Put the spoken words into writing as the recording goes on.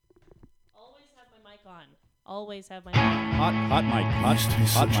on. Always have my mic on. Hot mic. Hot Used to be mic.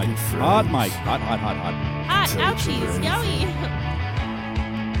 such Hot good mic. friends. Hot mic. Hot. Hot, ouchies, yowie.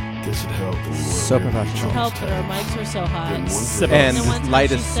 Guess it helped. when you weren't So there to professional. change Helped that our times. mics were so Then hot. one Syphilis. day, And And one the time light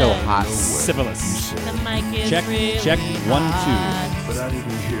she is so said- hot. you Syphilis. said, The mic is Check, really check, 1, 2. hot. but I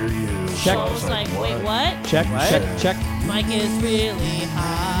didn't hear you. Check. So I was like, wait, what? Check. What? Check. Mic is really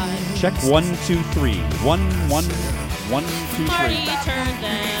hot. Check. 1, 2, 3. 1, 1, 1, 2, 3. Marty turned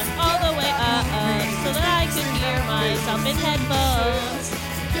them all the way up so that I could hear myself in headphones.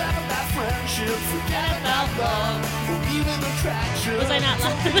 Forget about love. Was I not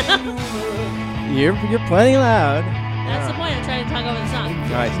loud enough? You're plenty loud. That's the point. I'm trying to talk over the song.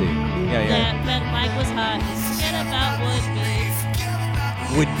 Oh, I see. Yeah. That mic was hot. Forget about wood beef.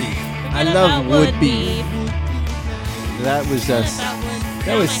 Would be. I Forget love about would be. beef. That was Forget about wood beef.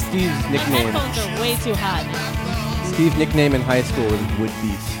 that was My- Steve's My nickname. headphones are way too hot now. Steve's nickname in high school was Wood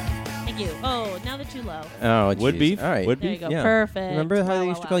Beef. Thank you. Oh, now they're too low. Oh, Wood jeez. beef? All right. Wood There you beef? go. Yeah. Perfect. Remember how they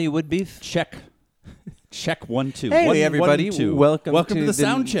used to call you Wood Beef? Check. Check. 1, 2. Hey, 1, everybody. 1, 2. Welcome to to the the-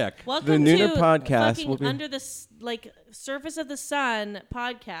 sound check. Welcome Nooner to podcast fucking will be- Under the Surface of the Sun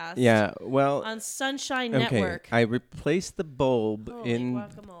podcast. Yeah. Well. On Sunshine Okay. Network. I replaced the bulb Holy in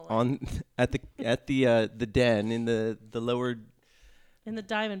guacamole. on at the den in the lower In the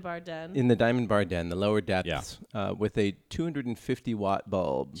Diamond Bar Den. in the Diamond Bar Den, the lower depths, with a 250 watt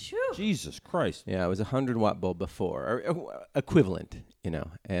bulb. Phew. Jesus Christ. Yeah, it was a 100 watt bulb before, or equivalent,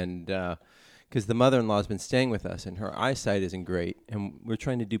 and because the mother-in-law's been staying with us and her eyesight isn't great, and we're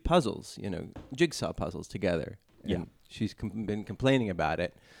trying to do puzzles, jigsaw puzzles together. Yeah. And she's been complaining about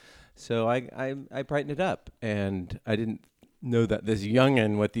it, so I brightened it up, and I didn't know that this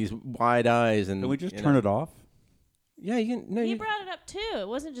youngin with these wide eyes and Can we just turn it off? Yeah, you can. No, He you, brought it up too. It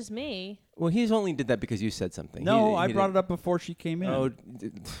wasn't just me. well, he's only did that because you said something. No, I he brought didn't- it up before she came in. Oh,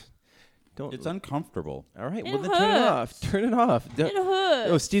 don't. It's uncomfortable. All right. It Well, then turn it off. hurts. Turn it off. It hurts.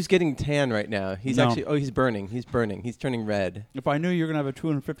 Oh, Steve's getting tan right now. He's No. actually. Oh, he's burning. He's burning. He's turning red. If I knew you were going to have a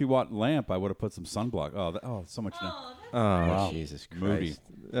 250 watt lamp, I would have put some sunblock. Oh, so much. Oh, that's Oh, Wow. Jesus Christ. Moody.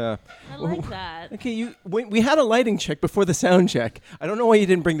 I like that. Okay, we had a lighting check before the sound check. I don't know why you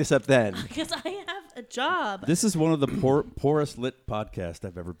didn't bring this up then. Because I have a job. This is one of the poorest lit podcasts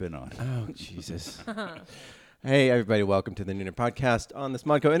I've ever been on. Oh, Jesus. Hey, everybody. Welcome to the Nooner Podcast on the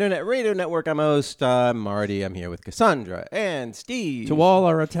Smodco Internet Radio Network. I'm host Marty. I'm here with Cassandra and Steve. To all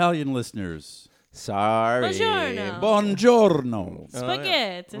our Italian listeners, Sorry. Buongiorno. buongiorno.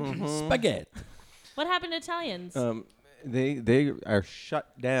 Spaghetti. Spaghetti. What happened to Italians? They are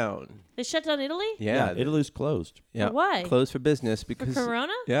shut down. They shut down Italy? Yeah. Italy's closed. Yeah. For why? Closed for business because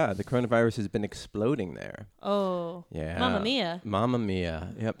Corona? Yeah, the coronavirus has been exploding there. Oh. Yeah. Mamma mia. Mamma mia.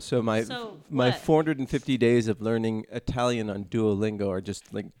 Yep. So my what? 450 days of learning Italian on Duolingo are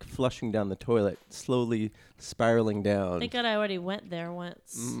just like flushing down the toilet, slowly spiraling down. Thank God I already went there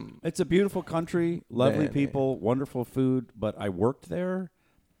once. It's a beautiful country, lovely Bene. people, wonderful food, but I worked there.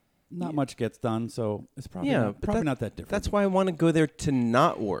 Not much gets done, so it's probably Yeah, not, but probably that- not that different. That's why I want to go there to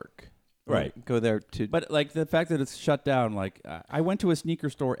not work. Right. Go there to. But like the fact that it's shut down, like I went to a sneaker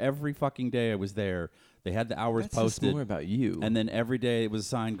store every fucking day I was there. They had the hours that's just posted, more about you. and then every day it was a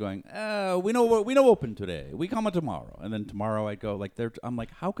sign going, we know open today. We come on tomorrow, and then tomorrow I go like there. I'm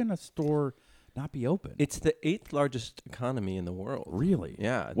like, how can a store not be open? it's the 8th largest economy in the world. really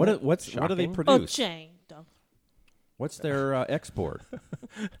Yeah. What isn't that what do they shocking? produce? Ochendo. What's their export?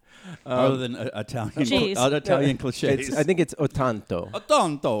 Other than Italian Cheese. Italian cliches. I think it's Otanto.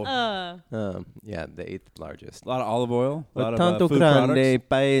 Tonto. Yeah, the 8th largest. A lot of olive oil. A lot Tanto of food grande products.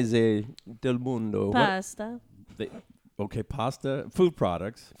 paese del mundo. Pasta. Okay, pasta, food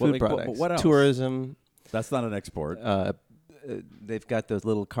products. Food What products. What else? Tourism. That's not an export. They've got those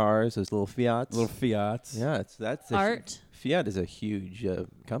little cars, those little Fiats. Little Fiats. Yeah, that's a Art. Fiat is a huge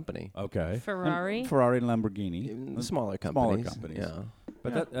company. Okay. Ferrari. And Ferrari and Lamborghini. The smaller Smaller companies. companies. Yeah.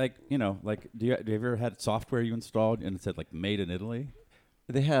 But that, like, do you ever had software you installed and it said like made in Italy?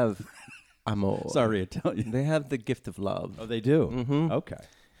 They have amor. Sorry, Italian. They have the gift of love. Oh, they do. Mm-hmm. Okay.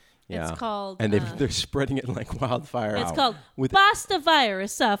 Yeah. It's called. And they're spreading it like wildfire. It's out. called With- Pasta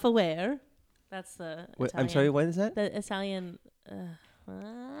Virus Software. That's the. Wait, Italian, I'm sorry, what is that? The Italian.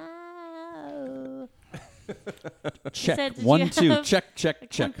 Check. Said, did 1, you 2. have Check. a We good?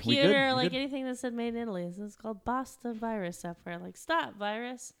 computer, We like good? anything that said made in Italy. This is called Pasta Virus Software. Like, stop,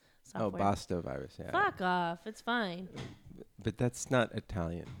 virus. Oh, Software. Basta virus. Yeah. Fuck off. It's fine. But that's not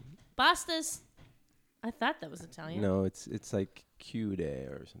Italian. Pasta's. I thought that was Italian. No, it's like Cude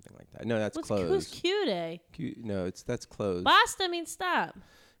or something like that. No, that's Who's closed. cute? No, that's closed. Basta means stop.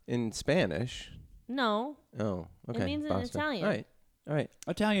 In Spanish. No. Oh, okay. means in Basta. Italian. Right. All right.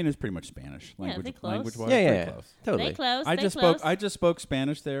 Italian is pretty much Spanish. Yeah, Language, they close. language-wise, Yeah, pretty yeah, close. totally. They close. I they just close. spoke. I just spoke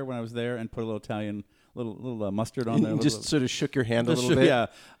Spanish there when I was there, and put a little Italian, little mustard on there. Just sort of shook your hand a Just little bit. Yeah.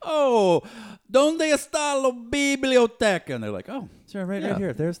 Oh, donde está la biblioteca? And they're like, oh, sure, right Yeah.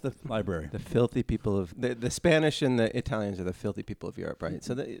 here. There's the library. The filthy people of the Spanish and the Italians are the filthy people of Europe, right?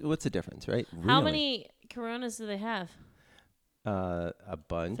 So what's the difference, right? How Really? many Coronas do they have? A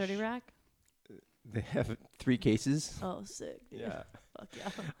bunch. 30 rack? They have 3 cases. Oh, sick. dude. Yeah. Fuck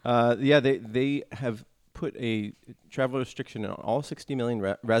yeah. Yeah. They have put a travel restriction on all 60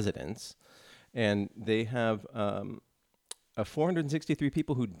 million residents, and they have 463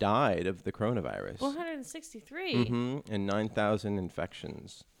 people who died of the coronavirus. 463. And 9,000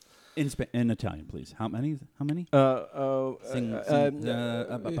 infections. In Italian, please. How many? Sing,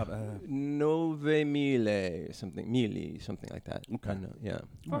 9,000 something like that. Okay. Yeah.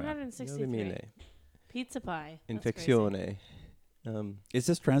 463. 9,000 Pizza pie. That's infezione. Is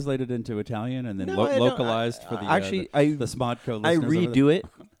this translated into Italian and then No, I don't- localized for the actually, the Smodco I listeners? over there? redo it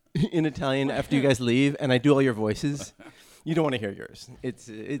in Italian after you guys leave, and I do all your voices. You don't want to hear yours. It's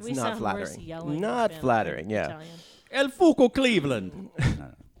We not sound worse flattering. yelling Not than flattering. Yeah. Italian. El Fuco Cleveland.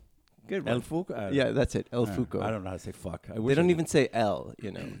 Good El one. Fuco. Yeah, that's it. El I Fuco. don't know how to say fuck. I They wish I don't did. even say L.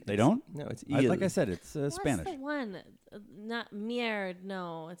 You know. They don't? No, it's Like il. I said, it's What's Spanish. the one? Not mierd.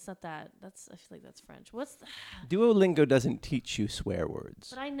 No, it's not that. I feel like that's French. What's the? Duolingo doesn't teach you swear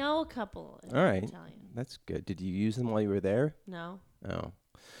words. But I know a couple in All right. Italian. That's good. Did you use them while you were there? No. Oh.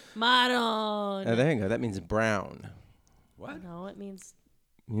 Maron. Oh, there you go. That means brown. What? No, it means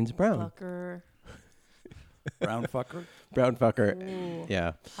Means brown. fucker. Brown fucker? Brown fucker. Ooh,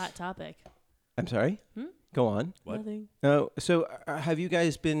 Yeah. hot topic. I'm sorry? Hmm? Go on. What? Nothing. Oh, so have you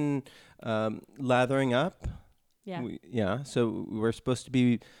guys been lathering up? Yeah. Yeah. So we're supposed to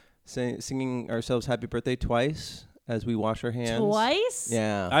be singing ourselves happy birthday twice as we wash our hands. Twice?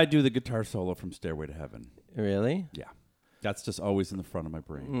 Yeah. I do the guitar solo from Stairway to Heaven. Really? Yeah. That's just always in the front of my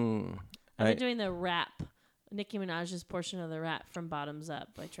brain. Mm. I've been doing the rap. Nicki Minaj's portion of the rap from Bottoms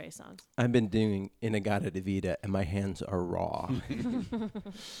Up by Trey Songz. I've been doing Inagata Davida, and my hands are raw.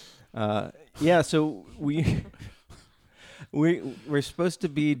 Yeah, so we're supposed to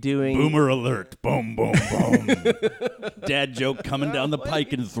be doing Boomer alert. Boom, boom, boom. Dad joke coming down the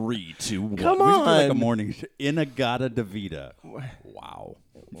pike in 3, 2, 1. Come We should do like a on. morning Inagata Davida. Wow.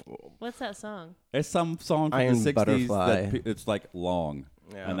 What's that song? It's some song from Iron the 60s Butterfly. that it's like long.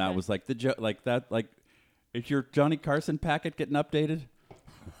 Yeah. And that Okay. was like the joke, like that, like, is your Johnny Carson packet getting updated?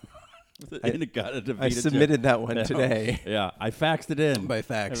 Inagata Davida I submitted that one joke. today. Yeah, I faxed it in. By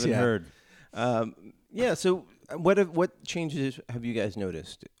fax, Haven't yeah. heard. Yeah, so what changes have you guys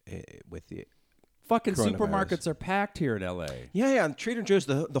noticed with the Fucking Coronavirus. supermarkets are packed here in LA. Yeah, Trader Joe's,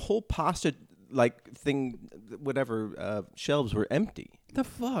 the whole pasta like thing, whatever shelves were empty. The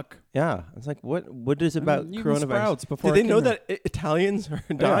fuck? Yeah, it's like what is about even coronavirus? Sprouts before Did they I know came that Italians are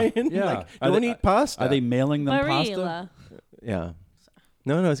dying? Yeah. Like, Are don't they- eat pasta. Are they mailing them pasta? Barilla. Yeah.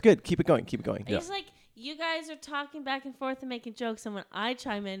 No, it's good. Keep it going. Keep it going. It's like you guys are talking back and forth and making jokes, and when I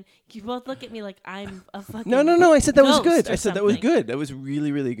chime in, you both look at me like I'm a fucking No. I said that was ghost good. or I said that was something. good. That was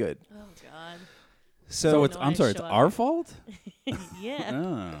really, really good. Oh God. So it's No, I'm I sorry, it's show up. our fault? Yeah.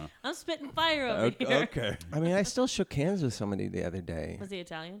 Oh. I'm spitting fire over here. Okay. I mean, I still shook hands with somebody the other day. Was he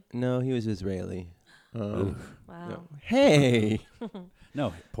Italian? No, he was Israeli. Wow. No. Hey.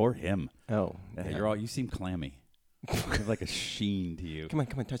 No, poor him. Oh. Yeah, you seem clammy. You have like a sheen to you. Come on,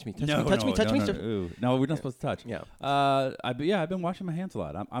 touch me. Touch no, me. Touch me. no, ooh. No, we're not supposed to touch. Yeah. I've been washing my hands a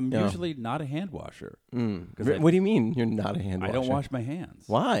lot. I'm Yeah. usually not a hand washer. 'Cause What do you mean you're not a hand washer? I don't wash my hands.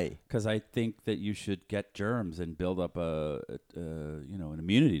 Why? Because I think that you should get germs and build up an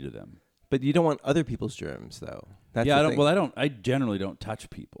immunity to them. But you don't want other people's germs, though. That's Yeah, the I don't. thing. Well, I generally don't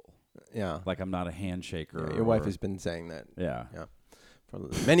touch people. Yeah. Like I'm not a handshaker. Yeah, your wife or- has been saying that. Yeah. Yeah. For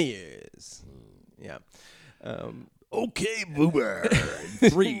many years. Yeah. Okay, Boomer.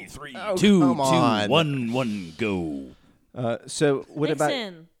 3, 3, Oh, 2, come 2, on. 1, 1, go. So what about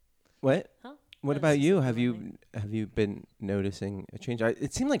Nixon. what? Huh? What That about was you? something Have you been noticing a change?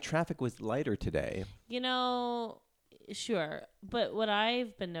 It seemed like traffic was lighter today. You know, sure. But what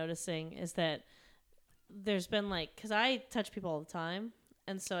I've been noticing is that there's been like, because I touch people all the time.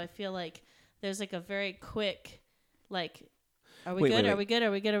 And so I feel like there's like a very quick, like, are we Wait, good? wait, Are wait. we good?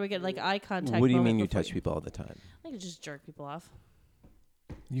 Are we good? Are we good? Like eye contact. What do you moment mean you before touch people all the time? I can just jerk people off.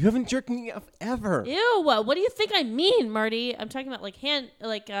 You haven't jerked me off ever. Ew! What do you think I mean, Marty? I'm talking about like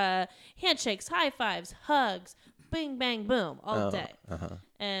handshakes, high fives, hugs, bing bang boom all day. Uh-huh.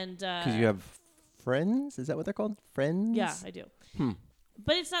 And Because you have friends? Is that what they're called? Friends? yeah, I do.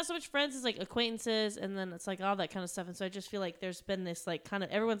 but it's not so much friends as like acquaintances, and then it's like all that kind of stuff. And so I just feel like there's been this like kind of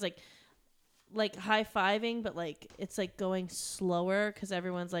everyone's like high-fiving, but like it's like going slower because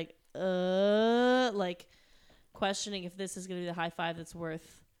everyone's like questioning if this is going to be the high five that's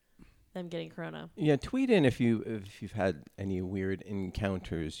worth them getting corona. Yeah, tweet in if you've had any weird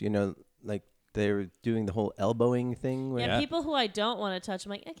encounters. You know, like they're doing the whole elbowing thing. Yeah, people who I don't want to touch, I'm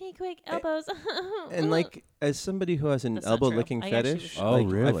like, okay, quick, elbows. And like, as somebody who has an That's not elbow true. licking I actually fetish, would. Oh, like,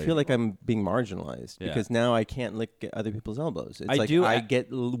 really? I feel like I'm being marginalized Yeah. because now I can't lick other people's elbows. It's I like do I a- get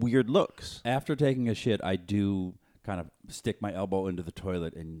weird looks. After taking a shit, I do kind of stick my elbow into the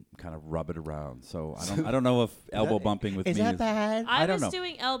toilet and kind of rub it around. So I don't know if elbow bumping with me is bad? I don't was know.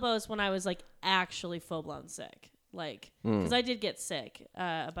 doing elbows when I was like actually full blown sick, like because I did get sick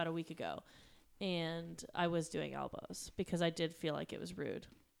about a week ago, and I was doing elbows because I did feel like it was rude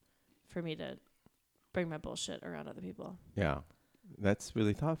for me to bring my bullshit around other people. Yeah, that's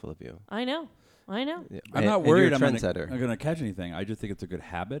really thoughtful of you. I know. Yeah. I'm not And worried you're a I'm trendsetter. going to catch anything. I just think it's a good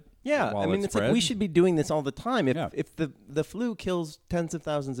habit. Yeah, while I mean, it it's like we spreads. should be doing this all the time. If Yeah. if the flu kills tens of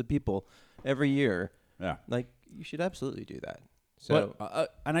thousands of people every year, Yeah. like you should absolutely do that. So,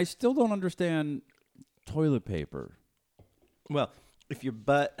 But, and I still don't understand toilet paper. well, if your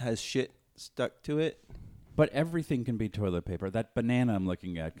butt has shit stuck to it, But everything can be toilet paper. That banana I'm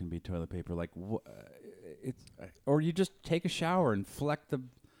looking at can be toilet paper. Like, it's or you just take a shower and fleck the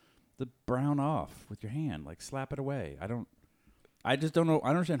brown off with your hand, like slap it away. I just don't know. I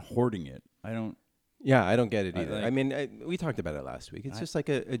don't understand hoarding it. I don't. yeah, I don't get it I either. like- I mean, we talked about it last week. It's just like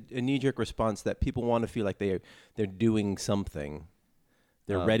a knee-jerk response that people want to feel like they're doing something.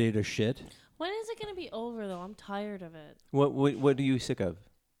 They're ready to shit. When is it gonna be over though? I'm tired of it. What are you sick of?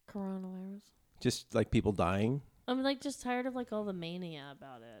 Coronavirus. Just like people dying? I'm like just tired of like all the mania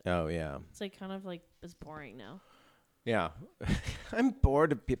about it. Oh yeah, It's like kind of like it's boring now. yeah. I'm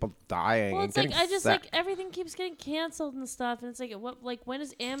bored of people dying. Well, and it's like getting I just sick. like everything keeps getting canceled and stuff, and it's like when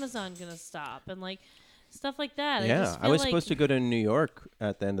is Amazon gonna stop and like stuff like that. Yeah, just I feel was like supposed to go to New York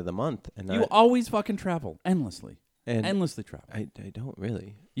at the end of the month, and You always fucking travel endlessly. and Endlessly travel. I don't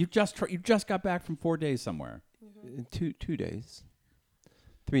really. You just got back from 4 days somewhere. 2 days,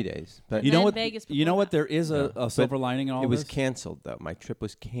 3 days, but You know then what? Vegas You know before what? that. There is Yeah. a silver lining in all it was this. canceled though. My trip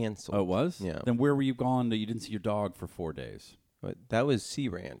was canceled. Oh, it was? Yeah. Then where were you gone that you didn't see your dog for 4 days? But that was Sea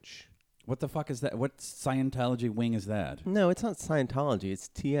Ranch. What the fuck is that? What Scientology wing is that? No, it's not Scientology. It's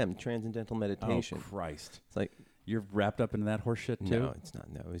TM, Transcendental Meditation. Oh, Christ. It's like You're wrapped up in that horse shit, too? no, it's not.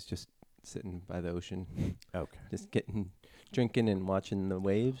 No, it was just sitting by the ocean, Okay. just drinking and watching the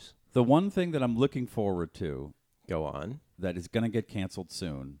waves. The one thing that I'm looking forward to Go on. that is going to get canceled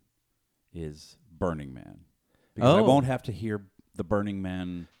soon is Burning Man. Because I Oh. won't have to hear the Burning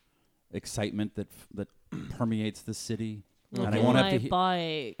Man excitement that permeates the city. Look And I at won't have my to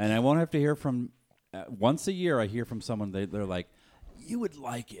bike. And I won't have to hear from once a year. I hear from someone. They're like, "You would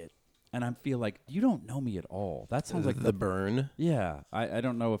like it," and I feel like you don't know me at all. That sounds like the burn. Yeah, I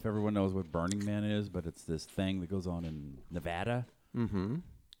don't know if everyone knows what Burning Man is, but it's this thing that goes on in Nevada, Mm-hmm.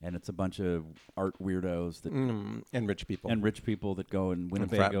 and it's a bunch of art weirdos that And rich people. and rich people that go and And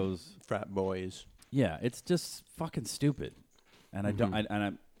Winnebagos. frat boys. Yeah, it's just fucking stupid, and I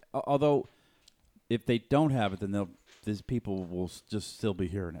don't. Although, if they don't have it, then these people will just still be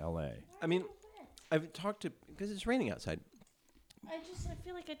here in L.A. I mean, I've talked to because it's raining outside. I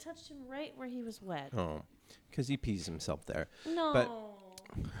feel like I touched him right where he was wet. Oh, because he pees himself there. No.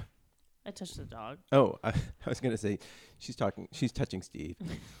 I touched the dog. Oh, I was gonna say she's touching Steve.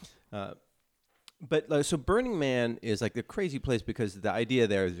 But so Burning Man is like the crazy place because the idea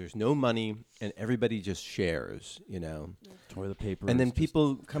there is there's no money and everybody just shares, you know. Toilet paper. And then is just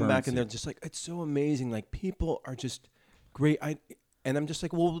people come back and currency. they're just like, it's so amazing. Like people are just great. And I'm just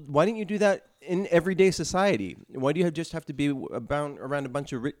like, well, why didn't you do that in everyday society? Why do you just have to be around a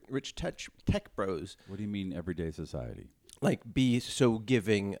bunch of rich tech bros? What do you mean everyday society? Like be so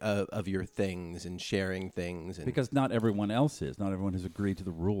giving of your things and sharing things. And Because not everyone else is. Not everyone has agreed to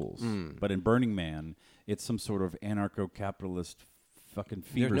the rules. But in Burning Man, it's some sort of anarcho-capitalist fucking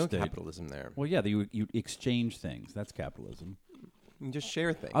fever there's no state. capitalism there. Well, yeah, you exchange things. That's capitalism. You just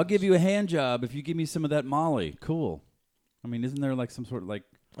share things. I'll give you a hand job if you give me some of that Molly. Cool. I mean, isn't there like some sort of like...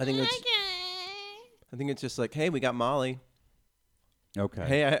 I think it's just like, hey, we got Molly. Okay.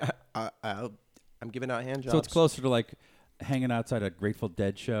 Hey, I'm giving out hand jobs. So it's closer to like hanging outside a Grateful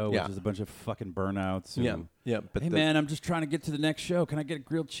Dead show, Yeah. which is a bunch of fucking burnouts. Yeah, who, yeah. But hey, man, I'm just trying to get to the next show. Can I get a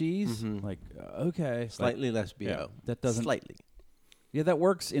grilled cheese? Mhm. Like, okay. slightly less BO. Yeah, that doesn't... Slightly. Yeah, that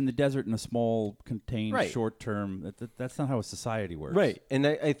works in the desert in a small, contained, Right. short term. That's not how a society works. Right, and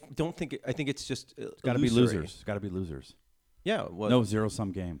I don't think I think it's just It's got to be losers. It's got to be losers. Yeah. Well, No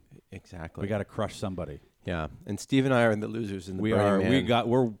zero-sum game. exactly. We got to crush somebody. Yeah. And Steve and I are the losers in the We Burning are. Man.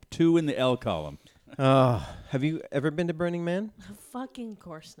 We're 2 in the L column. Have you ever been to Burning Man? Fucking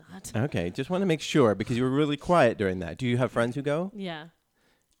course not. Okay, just want to make sure because you were really quiet during that. Do you have friends who go? Yeah.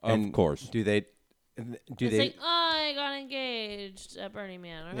 Of course. Do they? It's like, oh, I got engaged at Burning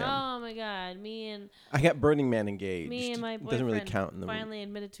Man. Or, Yeah. oh my God, me I got Burning Man engaged. and my It boyfriend doesn't really count in the finally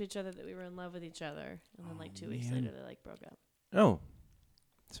admitted to each other that we were in love with each other, and then like 2 weeks man. later they like broke up. Oh,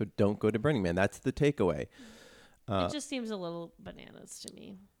 so don't go to Burning Man. That's the takeaway. It just seems a little bananas to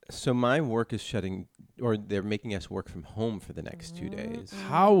me. So my work is shutting, or they're making us work from home for the next 2 Mm-hmm. days.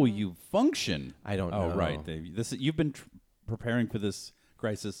 How will you function? I don't know. Oh, right. You've been preparing for this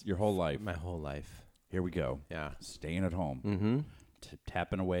crisis your whole life. My whole life. Here we go. Yeah. Staying at home, Mm-hmm.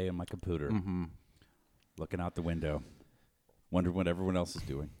 tapping away on my computer, Mm-hmm. looking out the window, wondering what everyone else is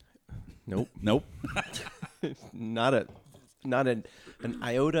doing. Nope. Nope. not an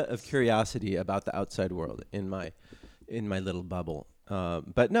iota of curiosity about the outside world in my little bubble.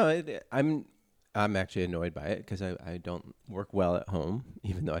 But no, I'm actually annoyed by it because I don't work well at home,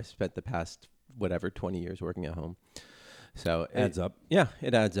 even though I spent the past 20 years working at home. So Adds up. Yeah,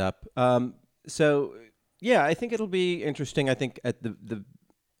 it adds up. So yeah, I think it'll be interesting. I think at the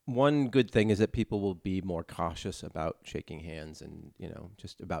one good thing is that people will be more cautious about shaking hands and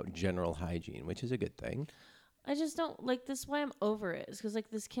just about general hygiene, which is a good thing. I just don't like this. Why I'm over it is because like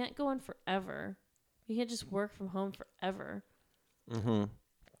this can't go on forever. You can't just work from home forever. Mm-hmm.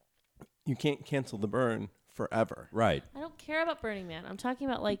 You can't cancel the burn forever. Right. I don't care about Burning Man. I'm talking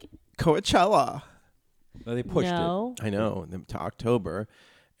about like Coachella. Well, they pushed no. I know, to October,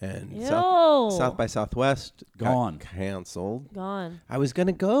 and Ew. South by Southwest Gone. got canceled. Gone. I was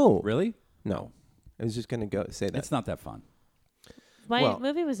gonna go. it. Really? No, I was just gonna go say that. It's not that fun. My Well-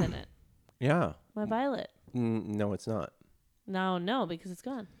 movie was in it. Yeah. My Violet. No, it's not. No, because it's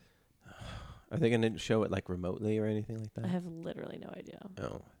gone. Are they gonna show it like remotely or anything like that? I have literally no idea.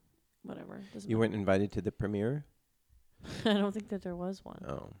 No. Whatever. Doesn't You matter. weren't invited to the premiere? I don't think that there was one.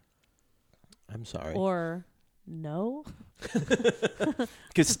 Oh. I'm sorry. Or no.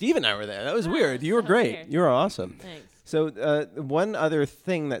 Because Steve and I were there. That was Ah, weird. You were so great. weird. You were awesome. Thanks. So one other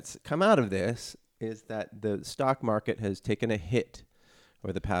thing that's come out of this is that the stock market has taken a hit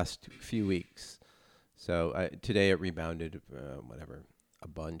over the past few weeks. So today it rebounded, a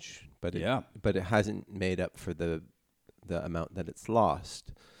bunch, but it hasn't made up for the amount that it's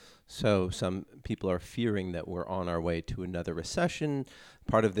lost. So some people are fearing that we're on our way to another recession.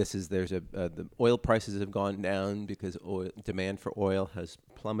 Part of this is the oil prices have gone down because demand for oil has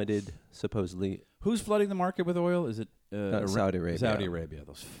plummeted, supposedly. Who's flooding the market with oil? Is it Saudi Arabia. Saudi Arabia.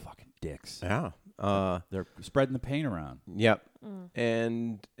 Those fucking dicks. Yeah. They're spreading the pain around. Yep.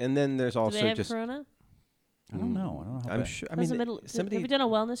 Mm. And then there's Do also they have just corona? I don't know. I don't know. How I'm bad. sure. I How's mean, the Middle, somebody have you done a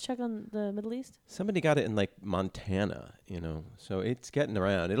wellness check on the Middle East? somebody got it in like Montana, so it's getting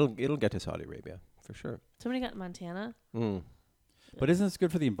around. It'll get to Saudi Arabia for sure. Somebody got in Montana. Mm. But isn't this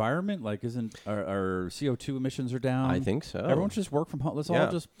good for the environment? Like, isn't our CO2 emissions are down? I think so. Everyone should just work from home. Let's Yeah.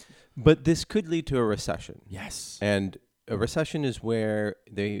 all just. But this could lead to a recession. Yes. And a recession is where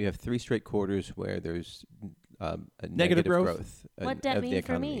you have 3 straight quarters where there's a negative growth What that of the mean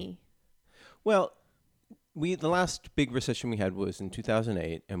for economy. me? Well, the last big recession we had was in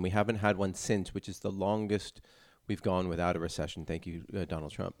 2008, and we haven't had one since, which is the longest we've gone without a recession. Thank you,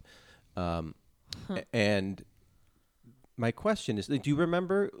 Donald Trump. And my question is, do you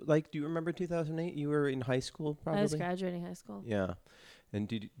remember 2008? You were in high school, probably. I was graduating high school. Yeah. And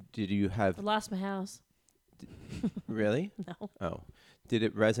did you have I lost my house. really? No. Oh, did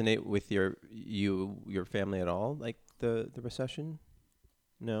it resonate with your family at all? Like the recession?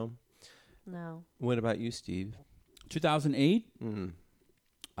 No. No. What about you, Steve? 2008. Mm.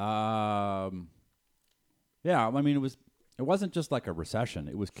 Yeah. I mean, it wasn't just like a recession.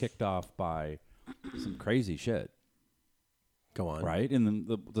 It was kicked off by some crazy shit, Go on. right? And then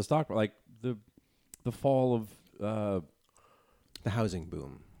the stock, like the fall of The housing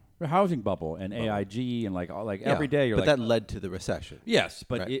boom. the housing bubble and AIG and every day you're but like, that led to the recession. yes,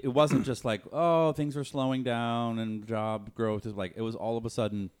 but Right. it wasn't just like, oh, things are slowing down and job growth is like, it was all of a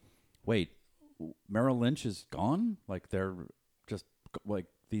sudden, wait, Merrill Lynch is gone? Like they're just like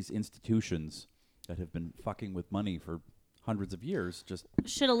these institutions that have been fucking with money for hundreds of years. Just,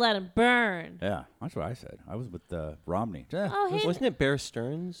 Should have let him burn. yeah, that's what I said. I was with Romney. Yeah. Oh, hey. Wasn't it Bear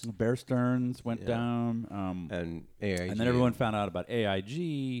Stearns Bear Stearns went Yeah. down. and AIG? And then everyone found out about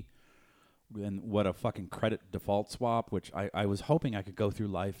AIG and what a fucking credit default swap, which I was hoping I could go through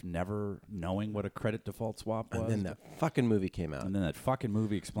life never knowing what a credit default swap was. And then that fucking movie came out. And then that fucking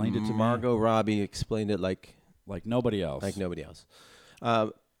movie explained it to Margot Robbie explained it like like nobody else. Like nobody else.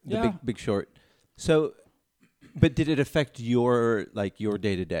 The Yeah. Big Short. So, but did it affect your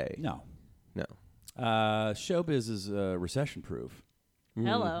day to day? No. No. Showbiz is recession proof.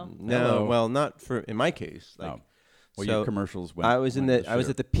 Hello. No, Hello. well, not for in my case. No. Well, so your commercials went. I was went to I was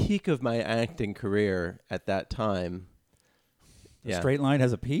shit. at the peak of my acting career at that time. The Straight Line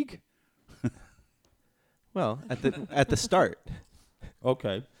has a peak. Well, at the start.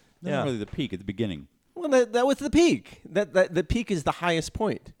 Okay. Yeah. Not really the peak at the beginning. Well, that was the peak. That the peak is the highest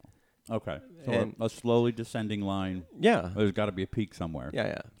point. Okay. So And- a slowly descending line. Yeah. There's got to be a peak somewhere.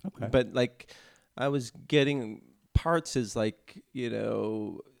 Yeah. Okay. But like, I was getting parts as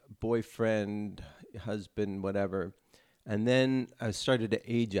boyfriend, husband, whatever, and then I started to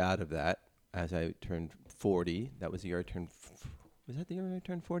age out of that as I turned 40. That was the year I turned. Was that the year I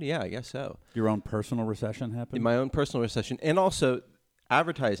turned 40? Yeah, I guess so. Your own personal recession happened? In my own personal recession, and also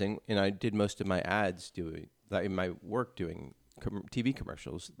advertising, and I did most of my ads my work doing TV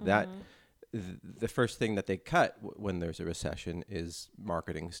commercials. That the first thing that they cut when there's a recession is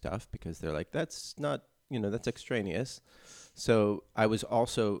marketing stuff, because they're like, that's not, that's extraneous. So I was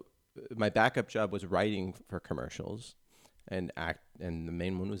also, my backup job was writing for commercials and the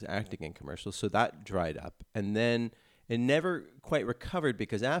main one was acting in commercials. So that dried up, and then it never quite recovered,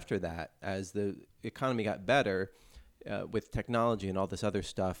 because after that, as the economy got better with technology and all this other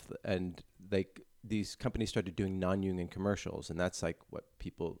stuff, and these companies started doing non-union commercials, and that's like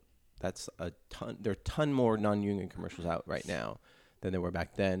that's a ton. There are a ton more non-union commercials out right now than there were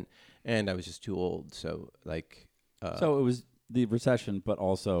back then, and I was just too old. So so it was the recession, but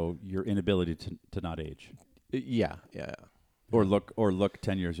also your inability to not age. Yeah. Or look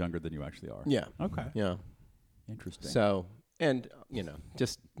 10 years younger than you actually are. Yeah. Okay. Yeah. Interesting. So, and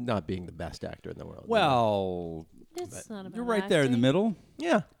just not being the best actor in the world. Well, It's not about you're right there in the acting. middle.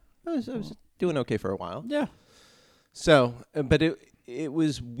 Yeah. I was doing okay for a while. Yeah. So, but it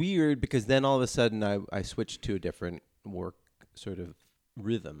was weird, because then all of a sudden I switched to a different work sort of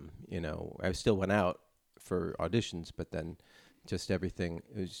rhythm. I still went out for auditions, but then just everything,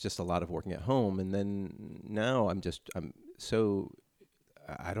 it was just a lot of working at home. And then now I'm so,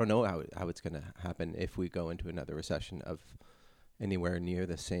 I don't know how it's going to happen if we go into another recession of anywhere near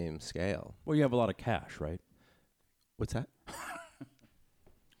the same scale. Well, you have a lot of cash, right? What's that?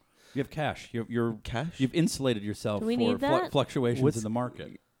 You have cash. You're Cash? You've insulated yourself Do we for need that? fluctuations What's- in the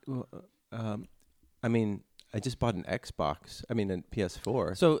market. Well, I mean, I just bought an Xbox. I mean, a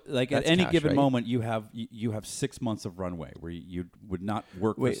PS4. So, like That's at any cash, given right? moment, you have 6 months of runway where you would not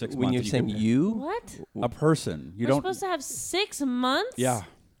work Wait, for 6 when months. you're and saying could- you? What? a person, you We're don't supposed to have 6 months? Yeah.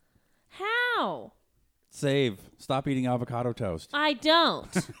 How? save. Stop eating avocado toast. I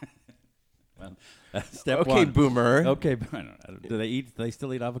don't. Well, step Okay, one. boomer. Okay, but I don't know. Do they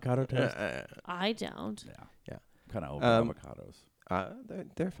still eat avocado toast? I don't. Yeah. Kind of over avocados.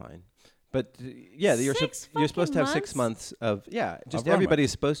 They're fine. But yeah, you're 6 supposed to have fucking 6 months of just Of runway. everybody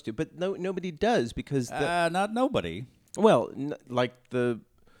is supposed to, but nobody does, because Not nobody. like the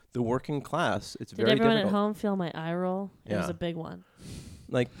working class, it's Did very everyone difficult. at home feel my eye roll? It was Yeah. a big one.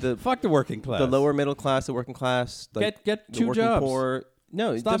 Like the Fuck the working class. lower middle class, the working class, like Get the 2 working jobs. poor.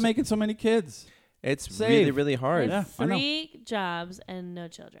 No, it Stop doesn't- making so many kids. It's Save. really, really hard. Yeah, I know. 3 jobs and no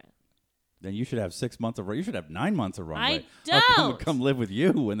children. Then you should have 6 months of. You should have 9 months of runway. I I'll don't. come live with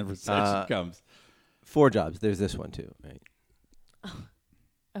you when the recession Uh, comes. 4 jobs. There's this one too. Right?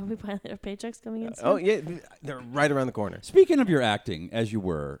 Are we finally our paychecks coming in soon? Oh yeah, they're right around the corner. Speaking of your acting, as you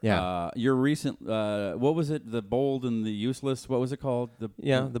were, Yeah. your recent, what was it? The Bold and the Useless. What was it called? The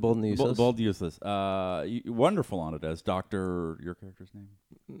The Bold and the Useless. Bold and Useless. Wonderful on it as Doctor. Your character's name?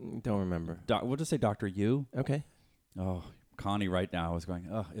 Don't remember. We'll just say Doctor You. Okay. Oh, Connie, right now is going.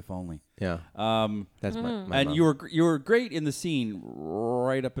 Oh, if only. Yeah, that's my And mom. you were great in the scene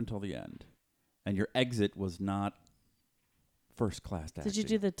right up until the end, and your exit was not first class acting. Did you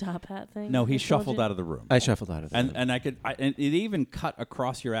do the top hat thing? No, I he told shuffled you? out of the room. I shuffled out of there. And and it even cut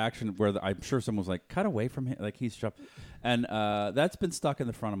across your action where I'm sure someone was like, cut away from him, like he's shuffled. And that's been stuck in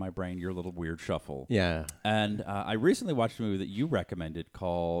the front of my brain, your little weird shuffle. yeah. And I recently watched a movie that you recommended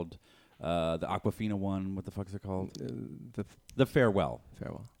called the Aquafina one. What the fuck is it called? The Farewell.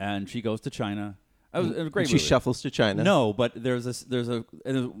 Farewell. And she goes to China. It was a great She movie. shuffles to China. No, but there's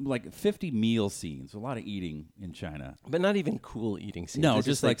like 50 meal scenes, a lot of eating in China. But not even cool eating scenes. No, It's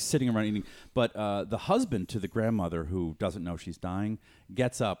just like sitting around eating. But the husband to the grandmother who doesn't know she's dying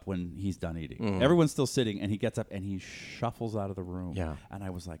gets up when he's done eating. Everyone's still sitting, and he gets up and he shuffles out of the room. Yeah. And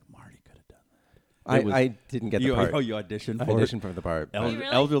I was like, Marty could have done that. It was- I didn't get the you, part. Oh, you auditioned I for auditioned it? for the part. you really?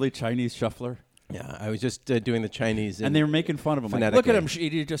 Elderly Chinese shuffler. Yeah, I was just doing the Chinese. And they were making fun of him. Like, look at him.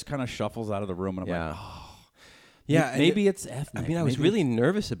 He just kind of shuffles out of the room. And I'm Yeah. like, oh. Yeah, and maybe it's ethnic. I mean, I was Maybe really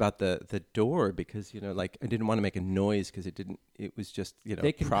nervous about the door because like I didn't want to make a noise because it was just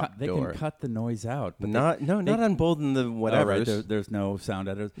they can prop they door. can cut the noise out, but Not on Bold and the whatever. Right, there's no sound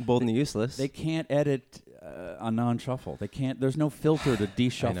editor. Bold and the Useless. They can't edit a non-shuffle. They can't. There's no filter to I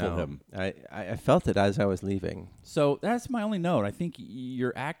de-shuffle know. him. I felt it as I was leaving. So that's my only note. I think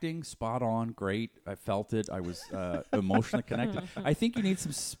you're acting spot on, great. I felt it. I was emotionally connected. I think you need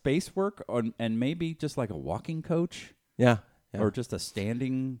some space work and maybe just like a walking coach Yeah. or just a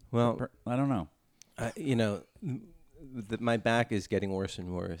standing. Well, I don't know. My back is getting worse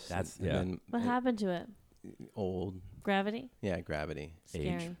and worse. That's- and yeah. then What happened to it? old. Gravity? Yeah, gravity.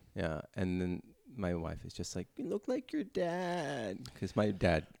 Scary. Yeah, and then my wife is just like, "You look like your dad," because my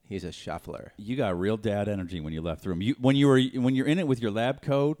dad, he's a shuffler. You got real dad energy when you left the room. When you're in it with your lab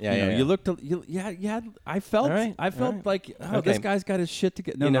coat. Yeah. You looked. I felt. All right, I felt all right. like, oh, Okay. this guy's got his shit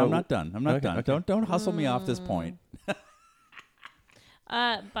together. No, You no, know- I'm not done. I'm not Okay, done. okay. Don't hustle me off this point.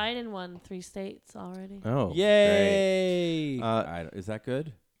 Biden won 3 states already. Oh, great. Yay! Uh, Is that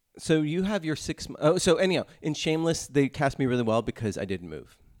good? So you have your 6 months. Oh, so anyhow, in Shameless, they cast me really well because I didn't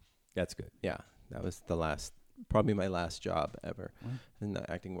move. That's good. Yeah, that was probably my last job ever in the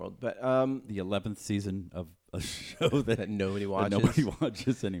acting world. But The 11th season of a show that nobody watches. that nobody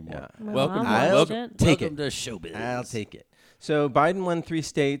watches anymore. Yeah. My Welcome, mom I'll watched welcome, it. take welcome it. to showbiz. I'll take it. So Biden won 3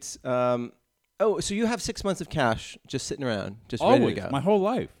 states. So you have 6 months of cash just sitting around, just Always, ready to go. my whole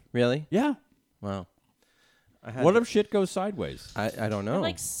life. Really? Yeah. Wow. What if shit goes sideways? I don't I have know.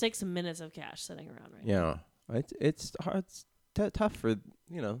 like 6 minutes of cash sitting around right now. Yeah, it's hard. It's tough for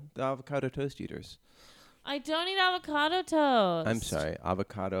the avocado toast eaters. I don't eat avocado toast. I'm sorry,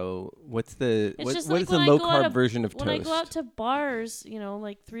 avocado. What's the It's what just what like is the when I low go out carb of- version of When toast? I go out to bars,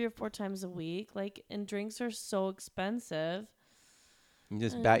 like 3 or 4 times a week, and drinks are so expensive. You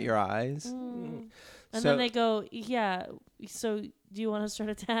just bat your eyes. And So- then they go, yeah, so do you want to start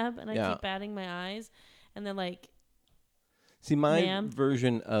a tab? And I Yeah. keep batting my eyes. And they're like, See, my ma'am?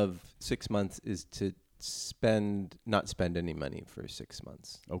 version of 6 months is to not spend any money for 6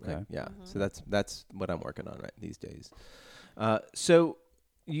 months. Okay. Yeah. Mm-hmm. So that's what I'm working on right these days. So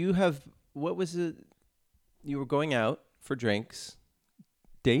you have, what was it? You were going out for drinks.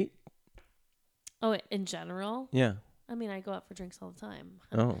 Date? oh, in general? Yeah. I mean, I go out for drinks all the time.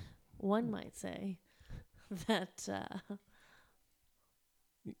 Oh. One might say that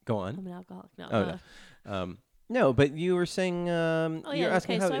Go on. I'm an alcoholic. No. Oh, no. No, but you were saying Oh, you're yeah.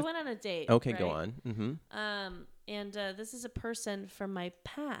 asking Okay, how so I it- went on a date. Okay, go right? on. Mm-hmm. And this is a person from my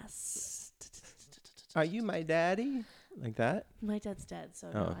past. Are you my daddy? Like that? My dad's dead, so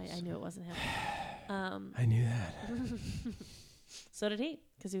Oh, no, I knew it wasn't him. I knew that. So did he,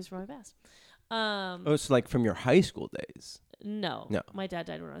 because he was from my past. Oh, it's like from your high school days. No. No. My dad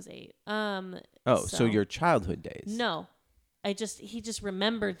died when I was 8. Oh, so your childhood days. No. He just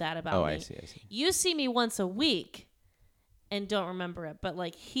remembered that about Oh, me. I see. You see me once a week and don't remember it, but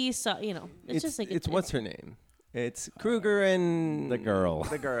he saw, it's just like it's what's her name? It's Kruger and The girl.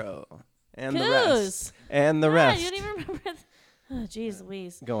 The girl. And the Coos. rest. And the Yeah, rest. you don't even remember it. Oh, jeez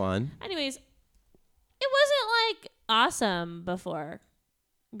Louise. Go on. Anyways, it wasn't awesome before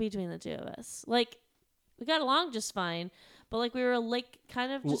between the two of us. We got along just fine, but we were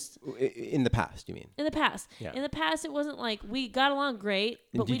kind of just In the past, you mean? in the past. Yeah. In the past, it wasn't we got along great,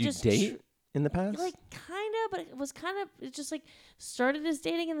 but Did we you just date in the past? kind of, but it just started as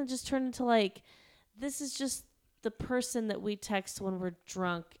dating and then just turned into this is just the person that we text when we're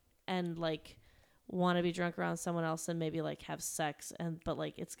drunk and want to be drunk around someone else and maybe have sex but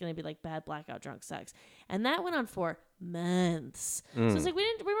it's gonna be bad blackout drunk sex, and that went on for months. So it's we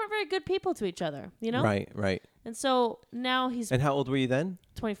weren't very good people to each other, Right. And so now he's And how old were you then?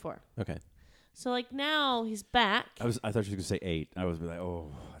 24. Okay. So now he's back. I thought you were going to say 8. I was like,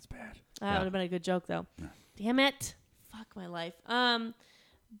 oh, that's bad. That would have been a good joke, though. Yeah. Damn it. Fuck my life.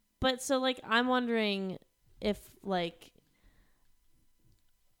 But so, I'm wondering if,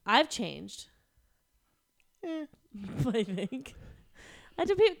 I've changed. I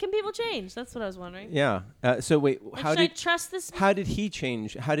think. Can people change? That's what I was wondering. Yeah. So wait, Should I trust this? how did he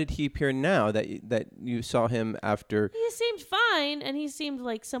change? How did he appear now that you saw him after? He seemed fine, and he seemed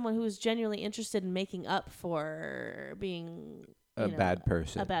like someone who was genuinely interested in making up for being A bad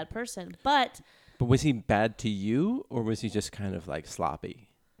person. A bad person. But was he bad to you, or was he just kind of sloppy?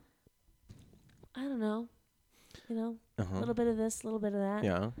 I don't know. A Uh-huh. little bit of this, a little bit of that.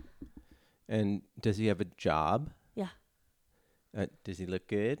 Yeah. And does he have a job? Yeah. Does he look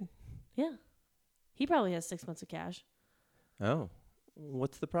good? Yeah. He probably has 6 months of cash. Oh.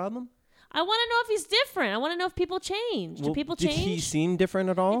 What's the problem? I want to know if he's different. I want to know if people change. Do people change? Did he seem different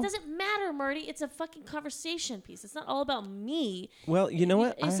at all? It doesn't matter matter, Marty. It's a fucking conversation piece. It's not all about me. Well, you know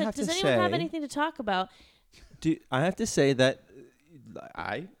what? It's I like, have does to anyone have say- anything to talk about? I have to say that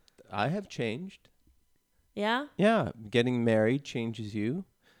I have changed. Yeah. Yeah, getting married changes you.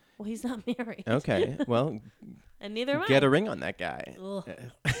 Well, he's not married. Okay, well, And neither am get I. a ring on that guy, Ugh.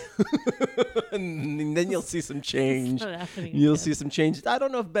 and then you'll see some change. It's not happening You'll again. see some change. I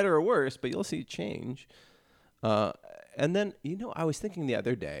don't know if better or worse, but you'll see change. And then I was thinking the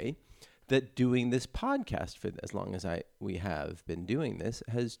other day that doing this podcast for as long as we have been doing this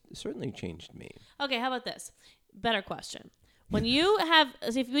has certainly changed me. Okay, how about this? Better question. When you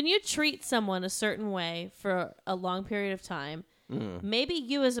when you treat someone a certain way for a long period of time, maybe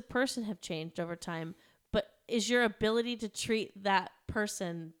you as a person have changed over time, but is your ability to treat that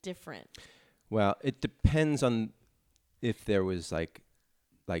person different? Well, it depends on if there was like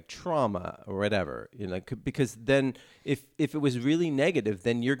trauma or whatever, because then if it was really negative,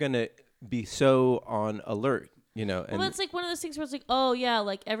 then you're gonna be so on alert, And Well, it's like one of those things where it's like, oh yeah,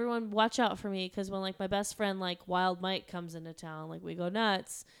 like everyone watch out for me because when like my best friend like Wild Mike comes into town, like we go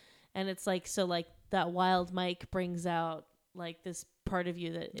nuts, and it's like so like that Wild Mike brings out like this part of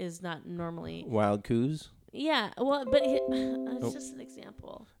you that is not normally. wild coos. Yeah, well, but it's just an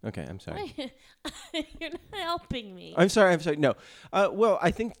example. Okay, I'm sorry. You're not helping me. I'm sorry. No. Well,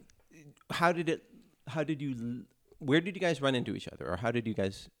 I think where did you guys run into each other, or how did you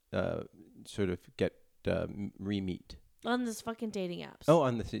guys sort of get re-meet? On this fucking dating apps. Oh,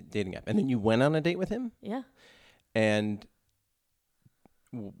 on the dating app, and then you went on a date with him, Yeah. and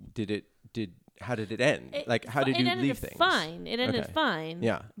how did it end? How did you leave things? Fine. It ended Okay. fine.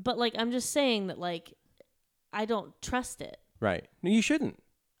 Yeah. But like, I'm just saying that like, I don't trust it. Right. No, you shouldn't.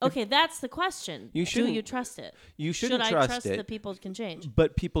 Okay, that's the question. You Do shouldn't- you trust it? You shouldn't Should trust I trust it. that people can change?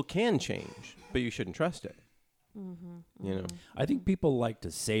 But people can change, but you shouldn't trust it. Mm-hmm. I think people like to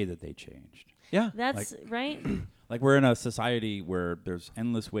say that they changed. Yeah. That's right. Like we're in a society where there's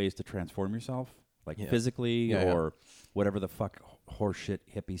endless ways to transform yourself, like Yeah. physically Yeah, yeah. or whatever the fuck horseshit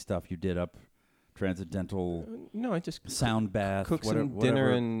hippie stuff you did up, transcendental No, I just sound bath, cook some whatever, dinner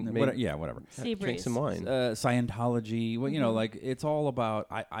whatever, and whatever, make- yeah, whatever. Sea drink breeze. some wine. Scientology, well, Mm-hmm. like it's all about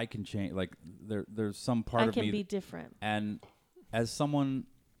I can change. Like there's some part I of can me, be different. and as someone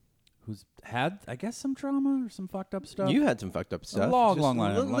who's had, I guess, some trauma or some fucked up stuff. You had some fucked up stuff. long, Just long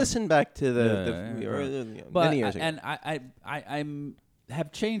line of- Listen back to But many years ago. and I'm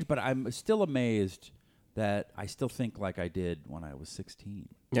have changed, but I'm still amazed that I still think like I did when I was 16.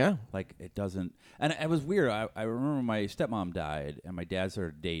 Yeah. Like it doesn't, and it was weird. I remember my stepmom died, and my dad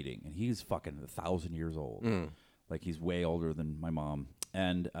started dating, and he's fucking 1,000 years old. Like he's way older than my mom,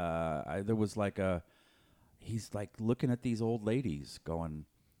 and there was like he's like looking at these old ladies, going,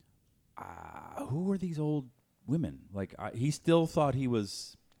 "Who are these old women?" Like he still thought he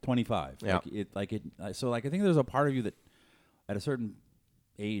was 25. Yeah. So like I think there's a part of you that at a certain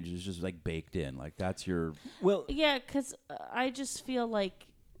age is just like baked in. Like that's your Well, Yeah, because I just feel like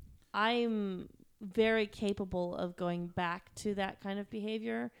I'm very capable of going back to that kind of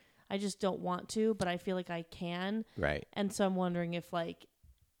behavior. I just don't want to, but I feel like I can. right. And so I'm wondering if I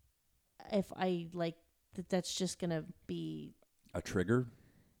like that's just gonna be a trigger.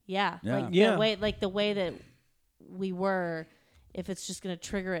 yeah. Yeah. Like the way that we were, if it's just gonna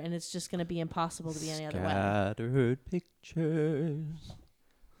trigger it and it's just gonna be impossible to be any other way. Scattered pictures.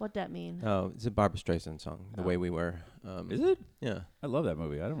 What'd that mean? Oh, it's a Barbra Streisand song. The Oh. way we were. Is it? Yeah. I love that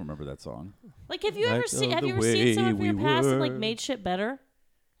movie. I don't remember that song. Like have you Like ever seen the have you ever way seen someone from we your past and like were. made shit better?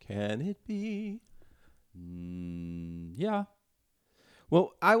 Can it be? Yeah.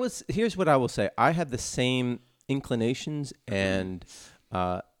 Well, here's what I will say. I have the same inclinations and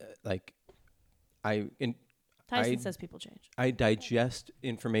Tyson says people change. I digest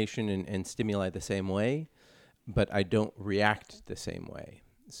information and stimuli the same way, but I don't react the same way.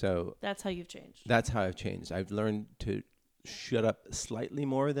 So That's how you've changed. that's how I've changed. I've learned to shut up slightly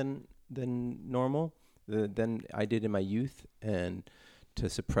more than normal than I did in my youth, and to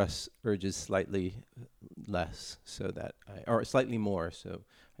suppress urges slightly less, or slightly more, so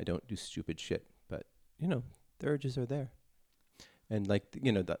I don't do stupid shit. But the urges are there, and I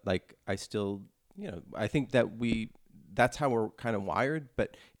still, I think that's how we're kind of wired.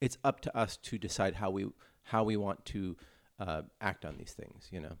 But it's up to us to decide how we want to act on these things.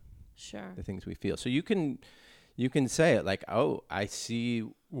 Sure. The things we feel. So you can say it like, oh, I see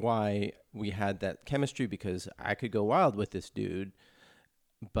why we had that chemistry because I could go wild with this dude,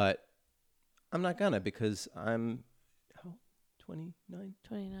 but I'm not gonna because I'm 29?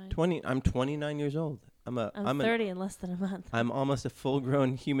 29. I'm 29 years old. I'm 30 in less than a month. I'm almost a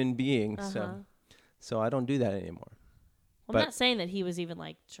full-grown human being, Uh-huh. so I don't do that anymore. I'm But- not saying that he was even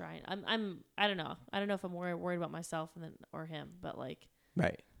like trying. I don't know. I don't know if I'm more worried about myself or him, but like,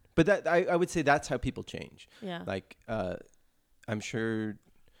 Right. But that I would say that's how people change. yeah. Like, I'm sure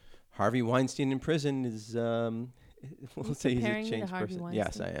Harvey Weinstein in prison is, we'll you say he's a comparing me to changed Harvey person.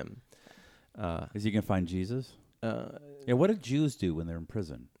 Yes, I Weinstein? am. Is he gonna find Jesus? Uh, Yeah. What do Jews do when they're in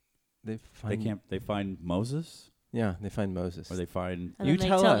prison? they They find, can't. They find Moses, Yeah, they find Moses. or they find. And You then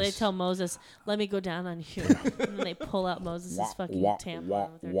tell they us. tell Moses, "Let me go down on you," and then they pull out Moses' fucking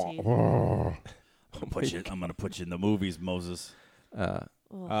tampon with their teeth. I'm gonna put you in the movies, Moses. Uh,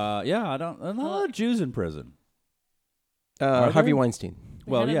 Yeah. I don't. A lot of Jews in prison. Are Harvey there? Weinstein.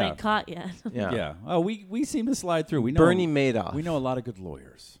 They Well, haven't yeah. been caught yet. Yeah. Yeah. Oh, we seem to slide through. We know Bernie Madoff. We know a lot of good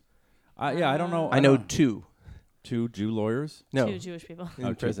lawyers. Yeah. I don't know. I know don't- two. two Jew lawyers. No, Two Jewish people. in Oh,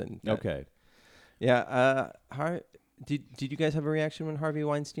 two. prison. Okay. Yeah. Did you guys have a reaction when Harvey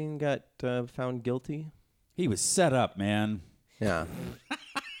Weinstein got found guilty? He was set up, man. Yeah.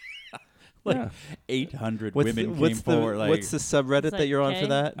 Like Yeah. 800 What's women the, came what's forward. the Like, what's the subreddit It's that like, you're on okay. for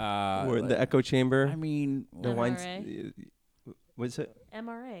that? Where the echo chamber. I mean, the NRA? Weinstein. What's it?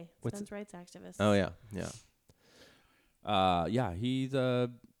 MRA, What's men's rights activists. Oh yeah. yeah, he's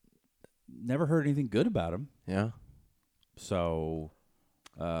never heard anything good about him. Yeah. So,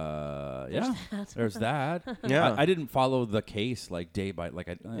 There's that. there's that. Yeah. I didn't follow the case like day by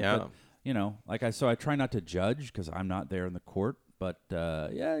Yeah. But, you know, so I try not to judge because I'm not there in the court. But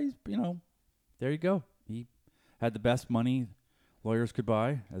yeah, he's there you go. He had the best money lawyers could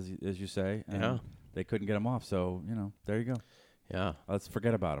buy, as you say. And Yeah. they couldn't get him off. So there you go. Yeah. Let's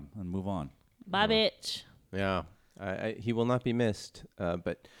forget about him and move on. Bye, bitch. Yeah. He will not be missed.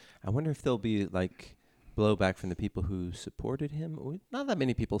 But I wonder if there'll be like blowback from the people who supported him. Not that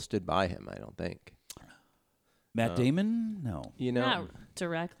many people stood by him, I don't think. Matt Damon? No. You know, Not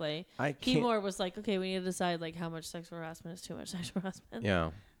directly. I He can't. more was like, okay, we need to decide like how much sexual harassment is too much sexual harassment. Yeah.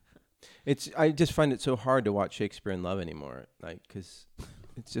 I just find it so hard to watch Shakespeare in Love anymore. Like, because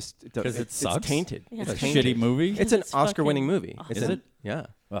it's just Because it sucks? It's tainted. Yeah. It's a tainted. shitty movie. It's an It's Oscar-winning fucking movie. awesome. Is it? Yeah.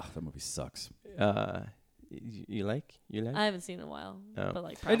 Ugh, that movie sucks. You like? I haven't seen it in a while, Oh. but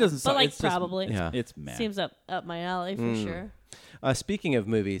like It doesn't But suck. like It's just- probably Yeah. It's meh. seems up my alley for sure. Speaking of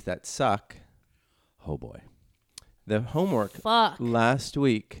movies that suck, Oh boy. the homework Fuck. last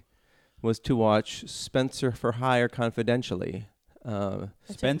week was to watch Spencer for Hire Confidentially.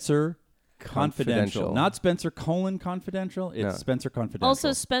 Spencer Confidential. Confidential. Not Spencer Confidential. It's No. Spencer Confidential.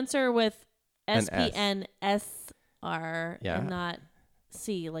 Also, Spencer with An SPNSR Yeah. and not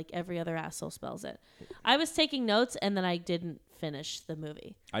C like every other asshole spells it. I was taking notes and then I didn't finish the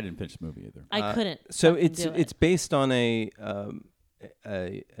movie. I didn't finish the movie either. I couldn't. So fucking it's do it's it. based on a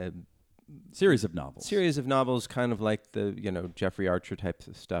Series of novels. series of novels, kind of like the Jeffrey Archer types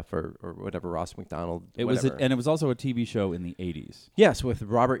of stuff, or whatever, Ross McDonald. It was, and it was also a TV show in the 80s. Yes, with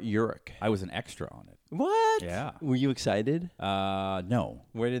Robert Urich. I was an extra on it. What? Yeah. Were you excited? No.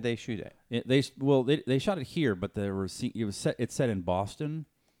 Where did they shoot it? They shot it here, but it's set in Boston,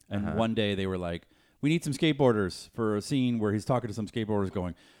 and one day they were like, "We need some skateboarders for a scene where he's talking to some skateboarders,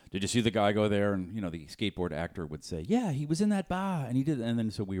 going, did you see the guy go there?" And the skateboard actor would say, "Yeah, he was in that bar, and he did." And then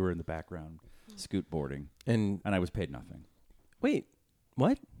so we were in the background, scoot boarding, And and I was paid nothing. wait,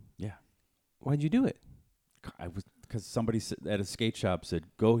 what? Yeah, Why'd you do it? I was because somebody at a skate shop said,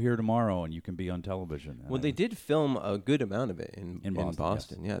 "Go here tomorrow, and you can be on television." And Well, I they was- did film a good amount of it in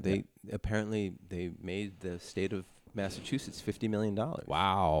Boston, yes. Yeah, they apparently they made the state of Massachusetts $50 million.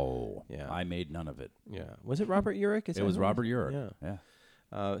 Wow. Yeah. I made none of it. Yeah. Was it Robert Urich? Is It that was who it Robert Urich. Yeah.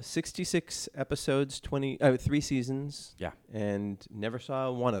 Yeah. 66 episodes, 3 seasons. Yeah. And never saw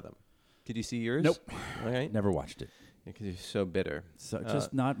one of them. Did you see yours? Nope. All right. Never watched it. Because you're so bitter. So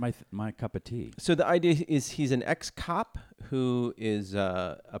just not my cup of tea. So the idea is he's an ex-cop who is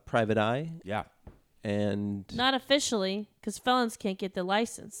a private eye, Yeah. and Not officially, because felons can't get the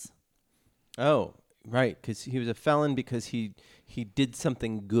license. oh, right, because he was a felon because he did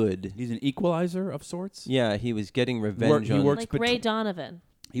something good. He's an equalizer of sorts. Yeah, he was getting revenge he on. works Like Ray betw- Donovan.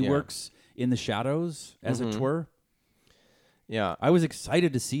 He Yeah. works in the shadows, as it were. Yeah. I was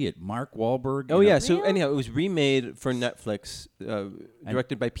excited to see it. Mark Wahlberg. Oh you know. yeah. So Really? anyhow, it was remade for Netflix,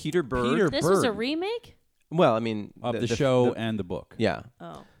 directed by Peter Berg. Peter This was a Berg. remake? Well, I mean Of the show and the book. yeah.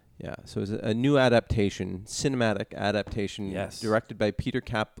 Oh. Yeah, so it was a new adaptation, cinematic adaptation, Yes. directed by Peter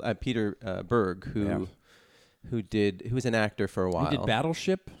Berg, who was an actor for a while. He did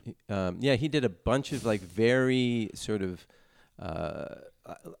Battleship. Yeah, he did a bunch of like very sort of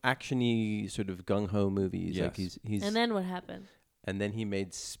actiony, sort of gung ho movies. Like Yes. he's And then what happened? and then he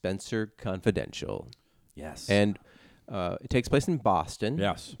made Spencer Confidential, Yes. and it takes place in Boston.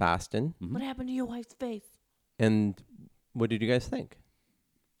 Yes. Boston, What happened to your wife's face? and what did you guys think?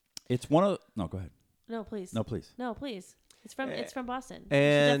 It's one of no. Go ahead. No, please. No, please. No, please. It's from Boston. You should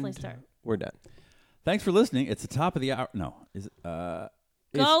And definitely start. we're done. Thanks for listening. It's the top of the hour. No, is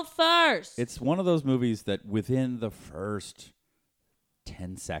Go first. It's one of those movies that within the first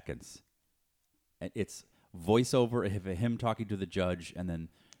 10 seconds, it's voiceover of him talking to the judge, and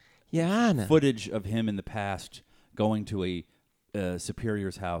then footage of him in the past going to a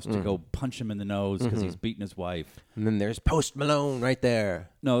superior's house to go punch him in the nose because he's beaten his wife. And then there's Post Malone right there.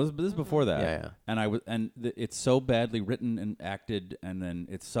 No, this is before that. Yeah. And it's so badly written and acted, and then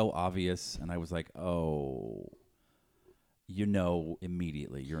it's so obvious, and I was like, oh,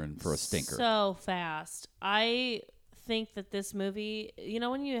 immediately you're in for a stinker. So fast. I think that this movie,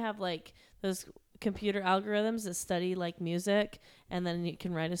 when you have like those computer algorithms that study like music, and then you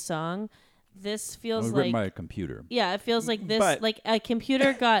can write a song. This feels written like by a computer. Yeah, it feels like this. But like a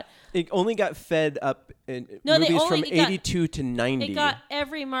computer got. It only got fed up in No, they movies only- from it got- 82 to 90. It got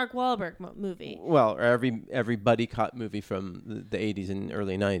every Mark Wahlberg movie. Well, or every buddy cop movie from the 80s and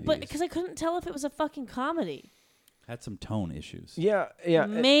early 90s. But because I couldn't tell if it was a fucking comedy. Had some tone issues. yeah.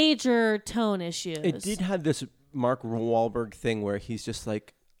 Major tone issues. It did have this Mark Wahlberg thing where he's just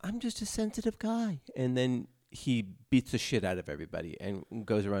like, I'm just a sensitive guy. And then he beats the shit out of everybody and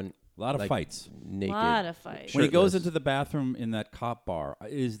goes around A lot of like, fights. naked. A lot of fights. When he goes shirtless. into the bathroom in that cop bar,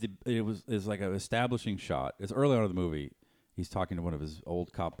 is like an establishing shot. It's early on in the movie. He's talking to one of his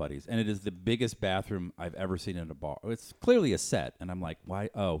old cop buddies, and it is the biggest bathroom I've ever seen in a bar. It's clearly a set, and I'm like, why?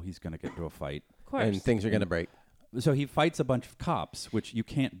 Oh, he's going to get into a fight. Of course. And things are going to break. So he fights a bunch of cops, which you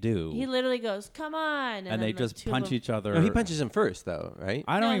can't do. He literally goes, "Come on!" and they then just two of punch them- each other. No, he punches him first, though, right?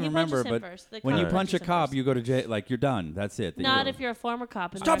 I don't No, even he punches remember, him but first. The when you cop punch a punches him cop, first. you go to jail. Like you're done. That's it. Not if you're a former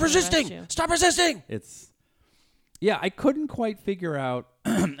cop. And Stop they're gonna arrest resisting! you. Stop resisting! It's yeah. I couldn't quite figure out,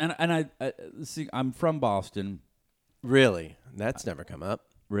 and I see. I'm from Boston. Really? That's never come up.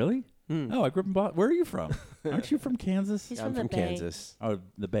 Really? Oh, I grew up in Boston. Where are you from? Aren't you from Kansas? He's I'm from from the Bay. Kansas. Oh,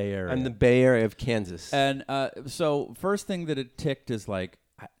 the Bay Area. I'm the Bay Area of Kansas. And so first thing that it ticked is like,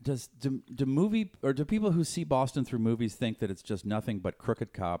 do people who see Boston through movies think that it's just nothing but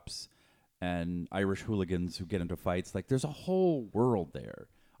crooked cops and Irish hooligans who get into fights? Like there's a whole world there.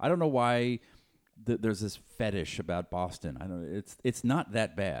 I don't know why there's this fetish about Boston. I don't. It's not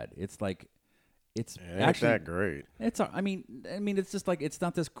that bad. It's like it's actually that great. It's I mean it's just like it's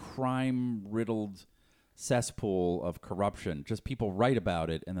not this crime riddled cesspool of corruption. Just people write about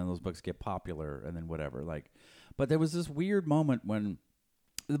it, and then those books get popular, and then whatever. Like, but there was this weird moment when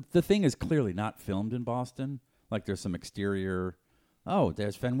the thing is clearly not filmed in Boston. Like, there's some exterior. Oh,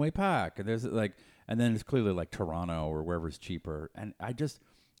 there's Fenway Park, and there's like, and then it's clearly like Toronto or wherever's cheaper. And I just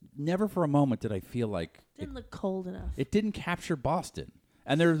never for a moment did I feel like Didn't look cold enough. it didn't capture Boston.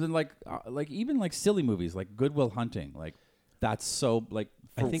 And there's been like even like silly movies like Good Will Hunting. Like that's so like.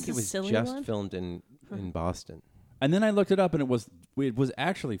 I think It's it a was silly just one? filmed in Boston. And then I looked it up, and it was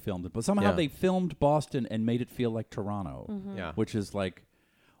actually filmed, but somehow Yeah. they filmed Boston and made it feel like Toronto, Yeah. which is like,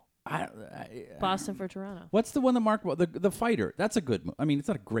 Boston for Toronto. what's the one that Mark the Fighter? That's a good. I mean, it's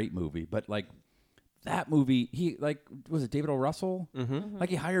not a great movie, but like that movie, he like was it David O. Russell? Mm-hmm. Like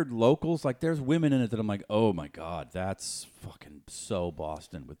he hired locals. Like there's women in it that I'm like, oh my god, that's fucking so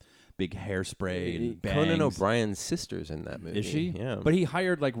Boston with big hairspray and bangs. Conan O'Brien's sister's in that movie. Is she? Yeah. But he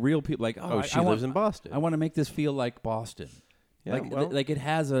hired like real people. Like she lives in Boston. I want to make this feel like Boston. Yeah, like well- like it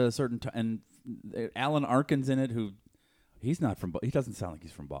has a certain and Alan Arkin's in it. Who he's not from. He doesn't sound like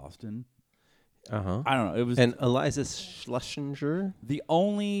he's from Boston. Uh-huh. I don't know. It was And Eliza Schlesinger the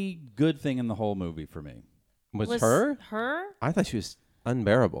only good thing in the whole movie for me. was her? Her? I thought she was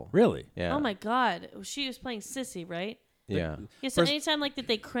unbearable. Really? Yeah. Oh my God. She was playing Sissy, right? Yeah. Yeah, so First- anytime like that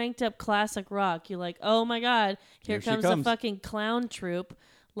they cranked up classic rock, you're like, oh my God, here Here she comes the comes. fucking clown troupe.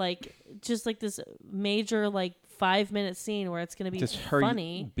 Like just like this major like 5-minute scene where it's gonna be Just her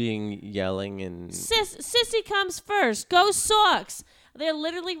funny. being yelling and Sissy comes first. Go Sox. They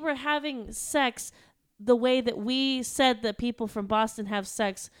literally were having sex the way that we said that people from Boston have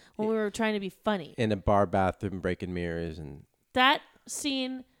sex when we were trying to be funny. in a bar bathroom breaking mirrors, and That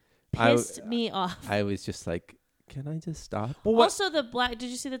scene I- pissed me off. I was just like, can I just stop? Also, the black. Did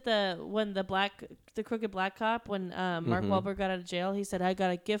you see that the crooked black cop when Mark Mm-hmm. Wahlberg got out of jail, he said, "I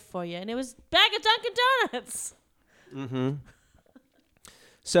got a gift for you," and it was a bag of Dunkin' Donuts.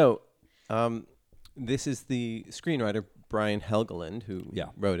 So, this is the screenwriter Brian Helgeland who Yeah.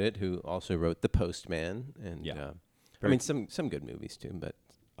 wrote it, who also wrote The Postman, and Yeah. I mean some good movies too, but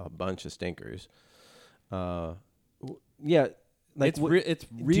a bunch of stinkers. Yeah, like It's really.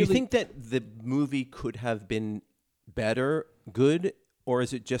 do you think that the movie could have been better, good, or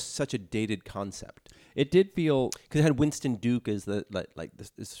is it just such a dated concept? It did feel, Because it had Winston Duke as the like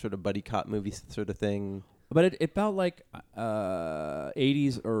this sort of buddy cop movie sort of thing. but it felt like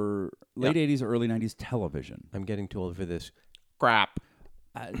 80s or late 80s or early 90s television. I'm getting too old for this crap.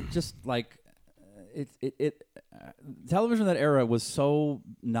 Just like television of that era was so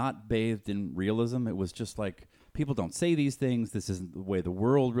not bathed in realism. It was just like, people don't say these things. This isn't the way the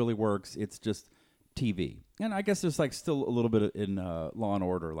world really works. It's just TV. And I guess there's like still a little bit in Law and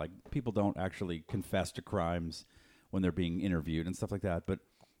Order. Like, people don't actually confess to crimes when they're being interviewed and stuff like that. But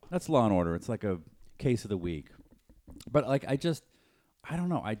that's Law and Order. It's like a case of the week. But like, I don't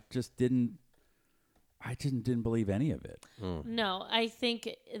know. I didn't believe any of it. No, I think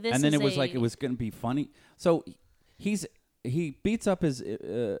this. And then is it was like, it was going to be funny. So he beats up his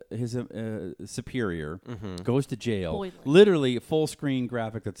superior, goes to jail. Boiling. Literally a full screen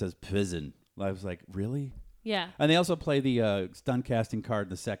graphic that says prison. I was like, really? Yeah. And they also play the stunt casting card in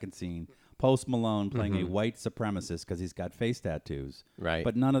the second scene. Post Malone playing a white supremacist because he's got face tattoos. Right.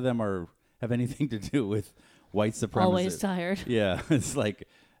 But none of them have anything to do with white supremacists. Always tired. Yeah. It's like,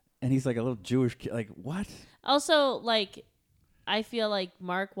 and he's like a little Jewish kid. Like, what? Also, like, I feel like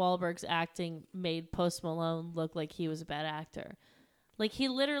Mark Wahlberg's acting made Post Malone look like he was a bad actor. Like, he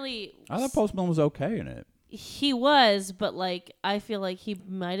literally... I thought Post Malone was okay in it. He was, but, like, I feel like he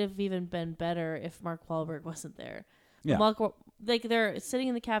might have even been better if Mark Wahlberg wasn't there. Yeah. Like, they're sitting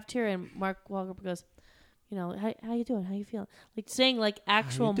in the cafeteria, and Mark Wahlberg goes, you know, how you doing? How you feeling? Like, saying, like,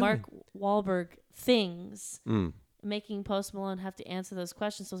 actual Mark Wahlberg things, making Post Malone have to answer those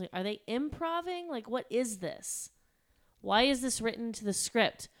questions. So I was like, are they improving? Like, what is this? Why is this written to the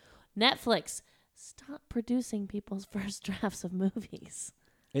script? Netflix, stop producing people's first drafts of movies.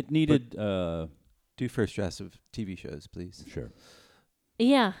 It needed... Do first drafts of TV shows, please. Sure.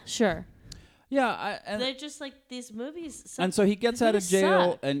 Yeah, sure. Yeah, They're just like these movies. And so he gets these out of movies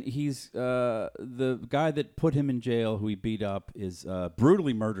jail, suck. and he's the guy that put him in jail, who he beat up, is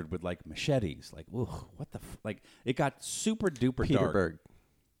brutally murdered with like machetes. Like, ooh, what the like? It got super duper Peter dark. Berg.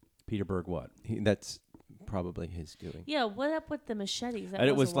 Peter Berg, what? That's probably his doing. Yeah, what up with the machetes? That And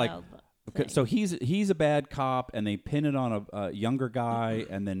it was was a like, wild okay, thing. so he's a bad cop, and they pin it on a younger guy,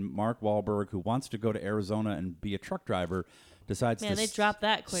 and then Mark Wahlberg, who wants to go to Arizona and be a truck driver, decides Man, to they dropped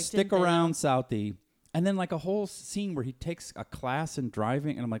that quick, stick didn't they? around Southie. And then like a whole scene where he takes a class in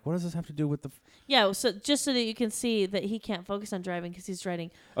driving, and I'm like, what does this have to do with the? Yeah, so just so that you can see that he can't focus on driving because he's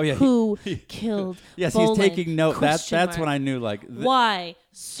writing. Oh, yeah, Who killed? Yes, Bolin? he's taking note. That's Question when I mark. knew like Why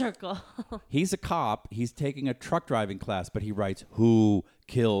circle? he's a cop. He's taking a truck driving class, but he writes who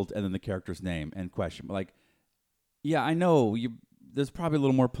killed and then the character's name and question. Like, yeah, I know you. There's probably a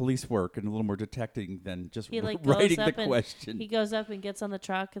little more police work and a little more detecting than just He like writing goes the up and question. he goes up and gets on the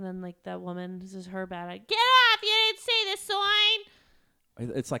truck, and then like that woman, this is her bad. Get off! You didn't say the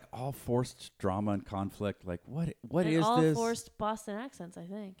sign. It's like all forced drama and conflict. Like, what And is all this? forced Boston accents, I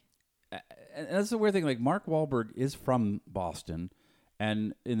think. And that's the weird thing. Like, Mark Wahlberg is from Boston,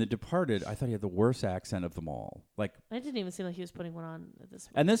 and in The Departed, I thought he had the worst accent of them all. Like, It didn't even seem like he was putting one on at this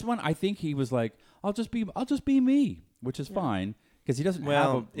point. and this one, I think he was like, I'll just be me, which is fine because he doesn't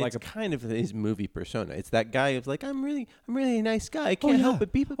have it's kind of his movie persona. It's that guy who's like, I'm really a nice guy. I can't yeah. help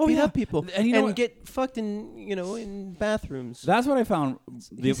but beat yeah. up people And you know what? get fucked in bathrooms. That's what I found.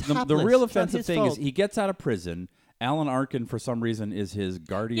 He's The hapless. real It's not offensive his thing is fault. he gets out of prison. Alan Arkin, for some reason, is his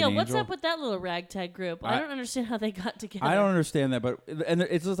guardian Yeah, angel. what's up with that little ragtag group? I don't understand how they got together. I don't understand that, and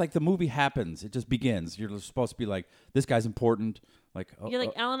it's just like the movie happens. It just begins. You're supposed to be like, this guy's important. Like, You're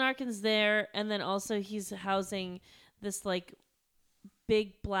like Alan Arkin's there, and then also he's housing this like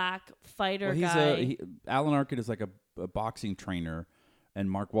big black fighter guy. Alan Arkin is like a boxing trainer,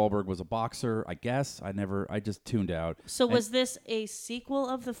 and Mark Wahlberg was a boxer. I guess I just tuned out. So was this a sequel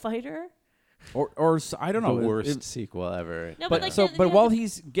of The Fighter? Or I don't know. the It- worst it- sequel ever. No, But like but while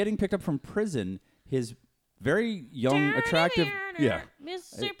he's getting picked up from prison, his very young, attractive, Miss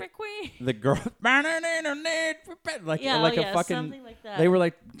Super Queen. the girl, like Yeah, like oh a yeah, fucking. something like that. They were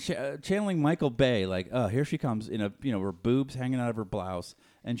like channeling Michael Bay, like, oh, here she comes in her boobs hanging out of her blouse,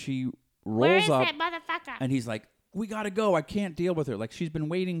 and she Where rolls is up, that motherfucker? and he's like, we gotta go. I can't deal with her. Like, she's been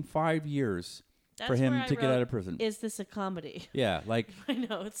waiting 5 years for That's him where I to get wrote, out of prison. Is this a comedy? Yeah, like. I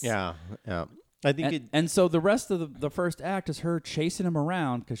know it's Yeah. I think And so the rest of the first act is her chasing him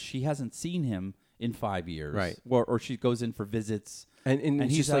around because she hasn't seen him in 5 years. Right. Or she goes in for visits and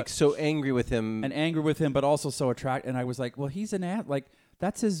he's he's like so angry with him. and angry with him, but also so attracted. And I was like, well, he's an like,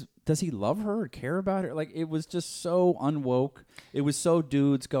 that's his, does he love her or care about her? Like, it was just so unwoke. It was so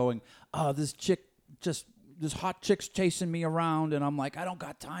dudes going, oh, this hot chick's chasing me around. And I'm like, I don't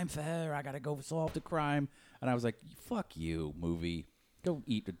got time for her. I got to go solve the crime. And I was like, fuck you, movie. Go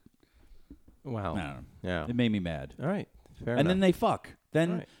eat. Wow. I don't know. Yeah. It made me mad. All right. Fair And enough. then they fuck.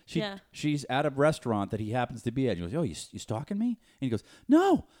 Then Right. Yeah. she's at a restaurant that he happens to be at. She goes, "Oh, you stalking me?" And he goes,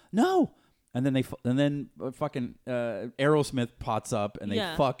 "No, no." And then fucking Aerosmith pots up and they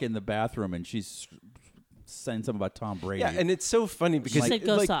Yeah. fuck in the bathroom, and she's saying something about Tom Brady. yeah, and it's so funny She because said,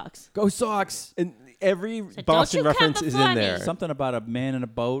 "Go like, Sox." Go Sox. and every "Don't Boston you come reference is before in me." there. Something about a man in a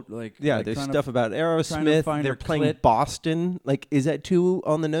boat. Like There's trying to- stuff about trying to Aerosmith. find They're her playing clit. Boston. Like, is that too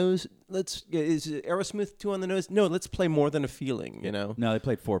on the nose? Is Aerosmith too on the nose? No, let's play More Than a Feeling. You know, No, they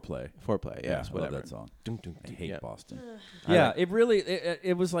played Foreplay. foreplay. Yeah, Yes, I love whatever. that song. Dun, dun, I dun, hate yeah. Boston. I Yeah, like- it really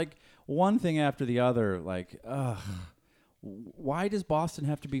it was like one thing after the other. Like, why does Boston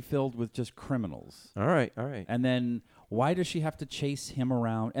have to be filled with just criminals? All right, all right. And then why does she have to chase him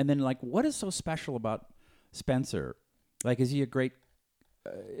around? And then like, what is so special about Spencer? Like, is he a great?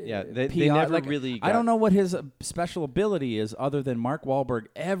 Yeah, they PR? never Like, really. I don't got- know what his special ability is, other than Mark Wahlberg.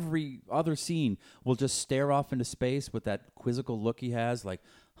 Every other scene will just stare off into space with that quizzical look he has. Like,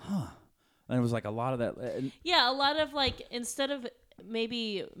 huh? And it was like a lot of that. Yeah, a lot of like instead of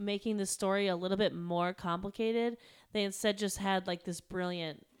maybe making the story a little bit more complicated, they instead just had like this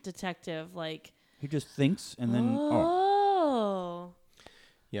brilliant detective like He just thinks, and then oh.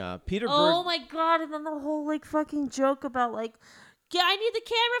 Yeah, Peter Berg. Oh my god, and then the whole like fucking joke about like, yeah, I need the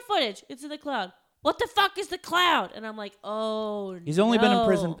camera footage. It's in the cloud. What the fuck is the cloud? And I'm like, oh he's only been in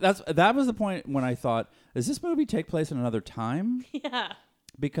prison. no. That was the point when I thought, does this movie take place in another time? Yeah.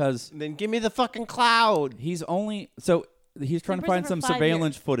 Because Then give me the fucking cloud. he's trying to prison find for some 5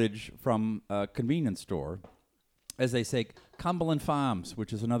 surveillance footage from a convenience store, as they say, Cumberland Farms,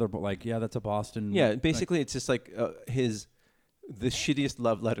 which is another that's a Boston. Yeah, basically, it's just like the shittiest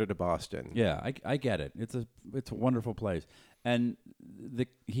love letter to Boston. Yeah, I get it. It's a wonderful place, and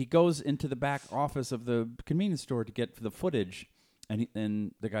he goes into the back office of the convenience store to get the footage,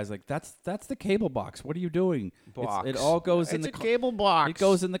 and the guy's like, "That's the cable box. What are you doing? It all goes in It's the a cable box. It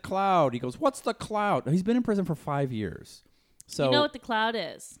goes in the cloud." He goes, "What's the cloud?" He's been in prison for 5 years. So You know what the cloud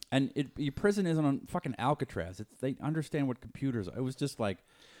is? and your prison isn't on fucking Alcatraz. They understand what computers are. It was just like.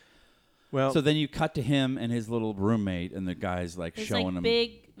 Well, So then you cut to him and his little roommate, and the guy's like It's showing like him.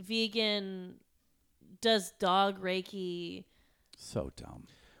 big vegan does dog reiki. So dumb.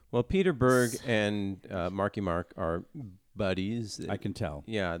 well, Peter Berg and Marky Mark are buddies. I can tell.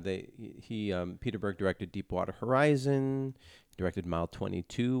 Yeah, Peter Berg directed Deepwater Horizon, directed Mile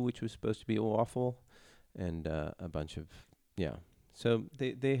 22, which was supposed to be awful, and a bunch of So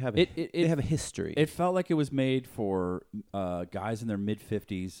they have they have a history. It felt like it was made for guys in their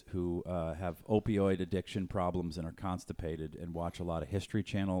mid-50s who have opioid addiction problems and are constipated and watch a lot of History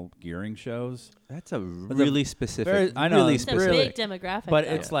Channel gearing shows. That's a a really specific. very- I know, really it's It's a specific. big demographic. But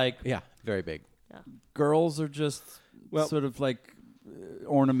though. it's like Yeah, very big. girls are just sort of like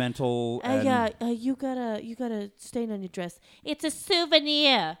ornamental. And you gotta stain on your dress. It's a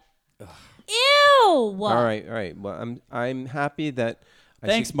souvenir. Ew. All right. Well, I'm happy that.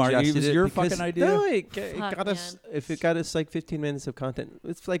 Thanks, Marty. It was suggested your because- fucking idea? No, it Fuck, got us. man. If it got us like 15 minutes of content,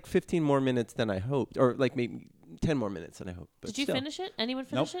 it's like 15 more minutes than I hoped, or like maybe 10 more minutes than I hoped. But Did you still. finish it? Anyone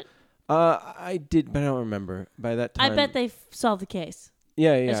finish it? I did, but I don't remember. By that time, I bet they solved the case.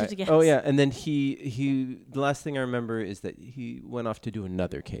 Yeah. should guess. Oh, yeah. And then he. The last thing I remember is that he went off to do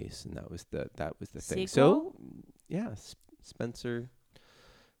another case, and that was the thing. So, yeah, Spencer,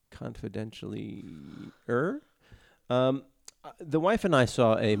 confidentially, the wife and I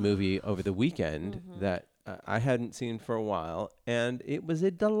saw a movie over the weekend that I hadn't seen for a while, and it was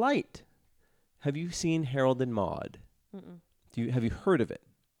a delight. Have you seen Harold and Maude? Mm-mm. Have you heard of it?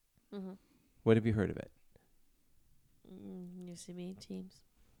 Mm-hmm. What have you heard of it? UCB teams.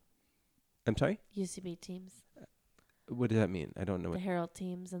 I'm sorry? UCB teams. What does that mean? I don't know. The What, Herald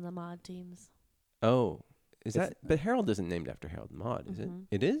teams and the Mod teams. oh, is It's- that? But Harold isn't named after Harold and Maude, is Mhm.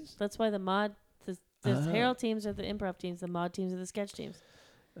 it? It is? That's why the Oh. Herald teams are the improv teams. The Mod teams are the sketch teams.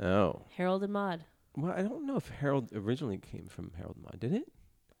 Oh. Harold and Mod. Well, I don't know if Harold originally came from Harold and Maude. Did it?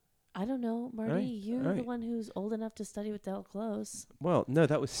 I don't know, Marty. Right, You're the alright. one who's old enough to study with Del Close. Well, no,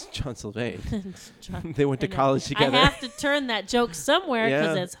 that was John Sylvain. John- They went to I know. college together. I have to turn that joke somewhere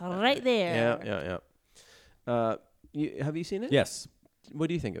because Yeah. it's right there. Yeah. Have you seen it? yes, What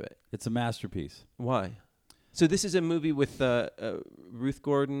do you think of it? it's a masterpiece. Why? So this is a movie with Ruth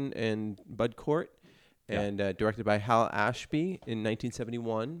Gordon and Bud Cort, Yeah. and directed by Hal Ashby in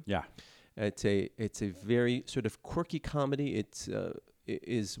 1971. Yeah. It's a very sort of quirky comedy. It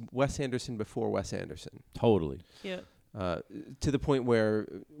is Wes Anderson before Wes Anderson, Totally. Cute. to the point where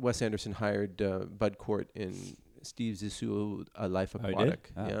Wes Anderson hired Bud Cort in Steve Zissou, A Life Oh, he did?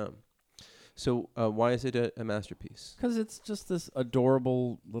 Aquatic. Ah. Yeah. So why is it a masterpiece? Because it's just this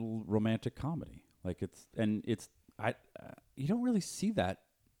adorable little romantic comedy. Like you don't really see that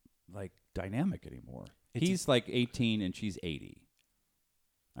like dynamic anymore. He's like 18 and she's 80,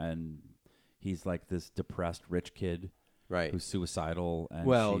 and he's like this depressed rich kid, Right. who's suicidal, and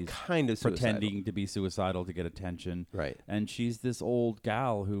she's kind of pretending suicidal. to be suicidal to get attention. Right. And she's this old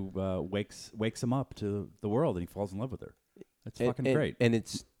gal who wakes him up to the world, and he falls in love with her. It's fucking great. And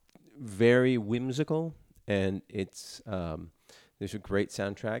it's very whimsical, and it's there's a great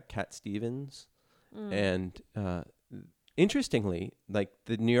soundtrack, Cat Stevens, and interestingly, like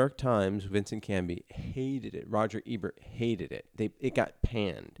the New York Times, Vincent Canby hated it. Roger Ebert hated it. It got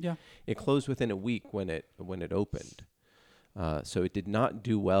panned. Yeah. It closed within a week when it opened. So it did not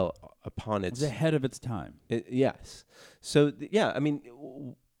do well upon It's its. ahead of its time. Yes. So I mean,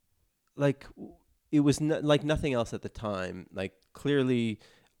 it was like nothing else at the time. Like clearly,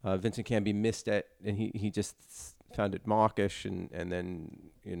 Vincent Canby missed it, and he just found it mawkish, and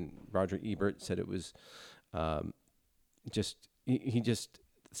then Roger Ebert said it was he just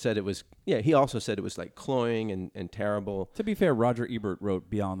said it was he also said it was like cloying and terrible. To be fair, Roger Ebert wrote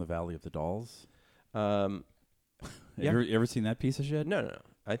Beyond the Valley of the Dolls. Yeah. You ever seen that piece of shit? No.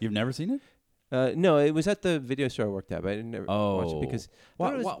 You've never seen it? No, it was at the video store I worked at, but I didn't ever watch it because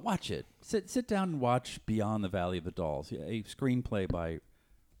watch it. Sit down and watch Beyond the Valley of the Dolls, a screenplay by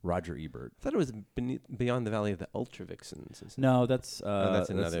Roger Ebert. I thought it was Beyond the Valley of the Ultra Vixens. No, that's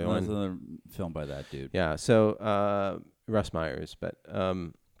another one. That's another film by that dude. Yeah, so Russ Myers, but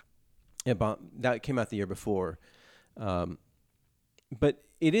that came out the year before. But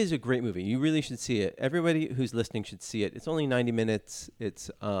it is a great movie. You really should see it. Everybody who's listening should see it. It's only 90 minutes. It's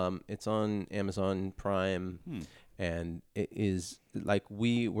on Amazon Prime, and it is like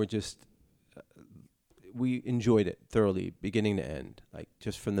we enjoyed it thoroughly, beginning to end. Like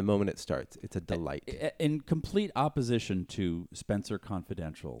just from the moment it starts, it's a delight. In complete opposition to Spencer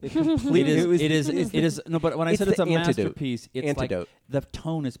Confidential. It is. No, but when I said it's a masterpiece, it's antidote. Like the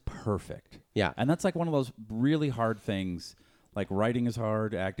tone is perfect. Yeah. And that's like one of those really hard things. Like writing is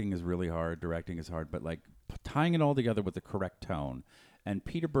hard, acting is really hard, directing is hard, but like tying it all together with the correct tone. And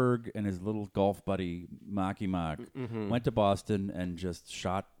Peter Berg and his little golf buddy Maki Mak went to Boston and just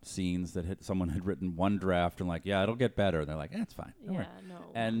shot scenes that someone had written one draft and like, yeah, it'll get better. And they're like, it's fine. Don't worry. No.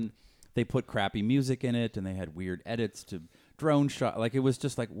 And they put crappy music in it, and they had weird edits to drone shot. Like it was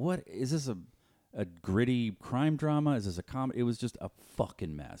just like, what is this a gritty crime drama? Is this a comedy? It was just a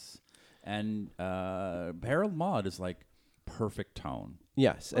fucking mess. And Harold Maude is like perfect tone.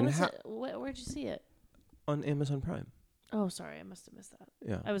 Yes, and where'd you see it? On Amazon Prime. Oh, sorry, I must have missed that.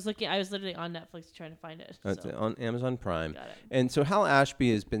 Yeah, I was literally on Netflix trying to find it. It's on Amazon Prime. Got it. And so Hal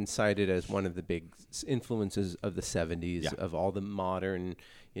Ashby has been cited as one of the big influences of the 70s, of all the modern,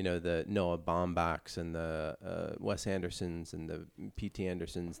 the Noah Baumbachs and the Wes Andersons and the P.T.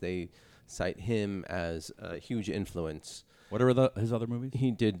 Andersons. They cite him as a huge influence. What are his other movies?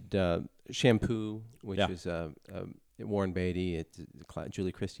 He did Shampoo, which is Warren Beatty. It's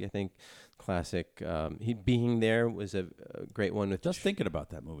Julie Christie, I think. Classic. Being There was a great one. With Just thinking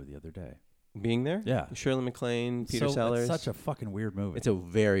about that movie the other day. Being There? Yeah. Shirley MacLaine, Peter Sellers. It's such a fucking weird movie. It's a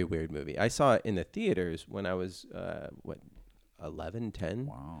very weird movie. I saw it in the theaters when I was, 11, 10?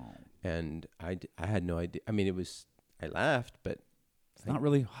 Wow. And I had no idea. I mean, I laughed, but... It's not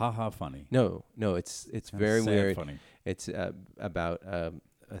really ha-ha funny. No, it's very weird. Funny. It's about a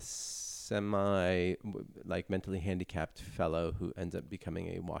mentally handicapped fellow who ends up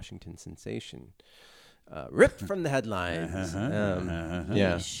becoming a Washington sensation, ripped from the headlines.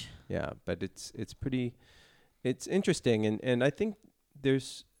 Yeah, but it's interesting, and I think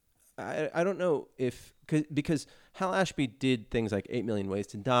there's I don't know if because Hal Ashby did things like 8 Million Ways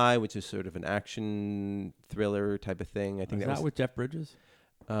to Die, which is sort of an action thriller type of thing. I think that was with Jeff Bridges.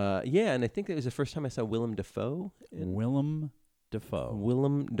 Yeah, and I think it was the first time I saw Willem Dafoe. Willem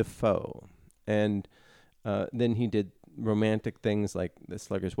Dafoe. And then he did romantic things like The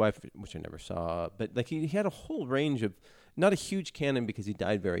Slugger's Wife, which I never saw. But like he had a whole range of, not a huge canon because he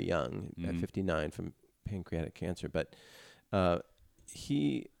died very young at 59 from pancreatic cancer. But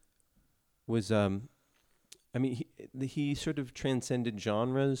he was, he sort of transcended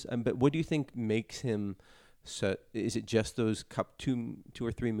genres. But what do you think makes him... So is it just those two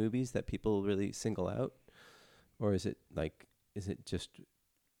or three movies that people really single out, or is it just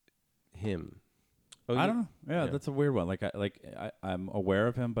him? I don't know. Yeah, that's a weird one. I'm aware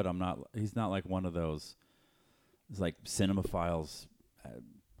of him, but I'm not. He's not like one of those. It's like cinemaphiles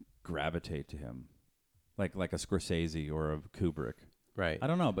gravitate to him, like a Scorsese or a Kubrick. Right. I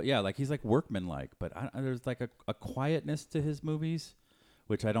don't know, but yeah, like he's like workmanlike, but there's like a quietness to his movies,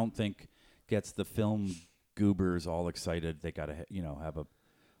 which I don't think. gets the film goobers all excited. They got to have a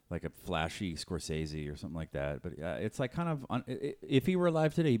flashy Scorsese or something like that. But it's like kind of if he were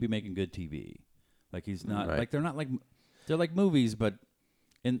alive today, he'd be making good TV. Like he's not like they're like movies, but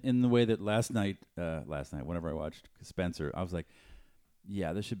in the way that last night whenever I watched Spencer, I was like,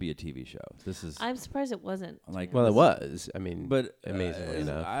 yeah, this should be a TV show. I'm surprised it wasn't. Like, well, it was. I mean, but amazingly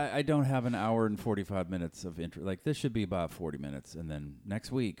enough, I don't have an hour and 45 minutes of intro. Like this should be about 40 minutes, and then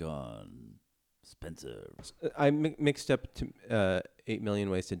next week on Spencer. I mixed up 8 Million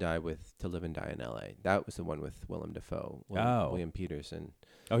Ways to Die with To Live and Die in L.A. That was the one with Willem Dafoe. William Peterson.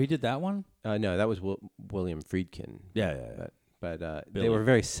 Oh, he did that one? No, that was William Friedkin. Yeah. But they were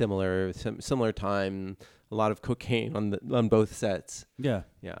very similar. Similar time. A lot of cocaine on both sets. Yeah.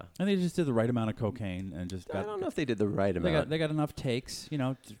 Yeah. And they just did the right amount of cocaine and just I don't know if they did the right amount. They got enough takes,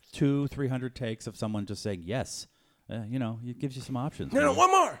 200-300 takes of someone just saying yes. It gives you some options. No, one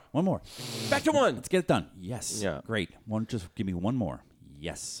more. One more. Back to one. Let's get it done. Yes. Yeah. Great. Just give me one more.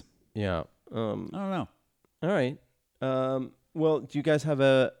 Yes. Yeah. I don't know. All right. Well, do you guys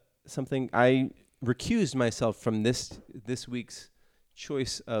have something? I recused myself from this week's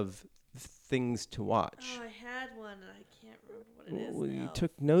choice of things to watch. Oh, I had one and I can't remember what it is. Well, you now.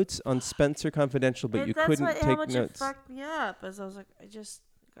 took notes on Spencer Confidential, but you couldn't take how much notes. It fucked me up, as I was like, I just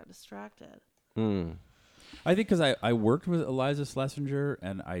got distracted. I think because I worked with Eliza Schlesinger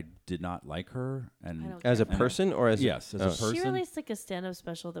and I did not like her. And as a person or as yes, as a person. She released like a stand-up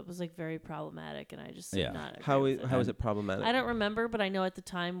special that was like very problematic, and I just did not. How agree with is it problematic? I don't remember, but I know at the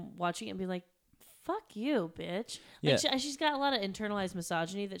time watching it and being like, fuck you, bitch. Like Yeah. she's got a lot of internalized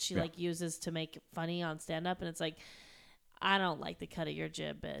misogyny that she like uses to make funny on stand-up, and it's like, I don't like the cut of your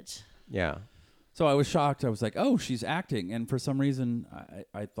jib, bitch. Yeah. So I was shocked. I was like, oh, she's acting. And for some reason,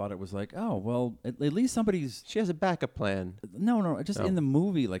 I thought it was like, oh, well, at least somebody's... She has a backup plan. No, just in the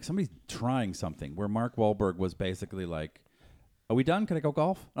movie, like somebody's trying something where Mark Wahlberg was basically like, are we done? Can I go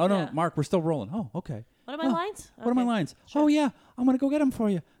golf? Oh, no, Mark, we're still rolling. Oh, okay. What are my lines? What are my lines? Sure. Oh, yeah, I'm going to go get them for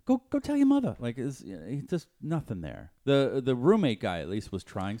you. Go tell your mother. Like, it's just nothing there. The roommate guy, at least, was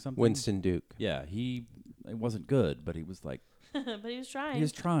trying something. Winston Duke. Yeah, it wasn't good, but he was like... But he was trying. He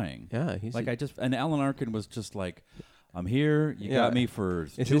was trying. Yeah, he's like and Alan Arkin was just like, I'm here. You got me for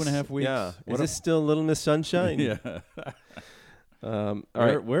 2.5 weeks. Yeah. Is this still Little Miss Sunshine? Yeah. All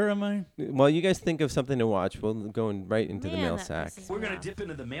right. Where am I? While you guys think of something to watch, we'll go right into the mail that sack. pisses We're me gonna off. dip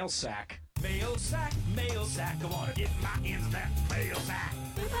into the mail sack. Mail sack, mail sack. I wanna dip my hands in that mail sack.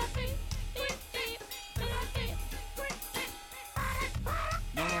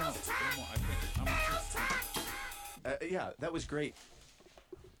 Yeah, that was great.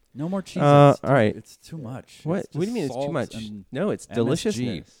 No more cheese. All right. It's too much. What? It's What do you mean just it's too salt much? and No, it's MSG.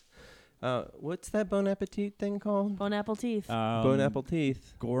 deliciousness. What's that Bon Appetit thing called? Bon apple teeth. Bon Apple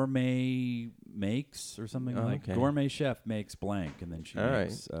Teeth. Gourmet makes or something like okay. Gourmet Chef makes blank, and then she All right.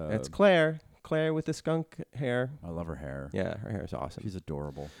 makes. That's Claire. Claire with the skunk hair. I love her hair. Yeah, her hair is awesome. She's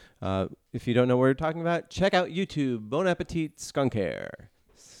adorable. If you don't know what we're talking about, check out YouTube. Bon Appetit skunk hair.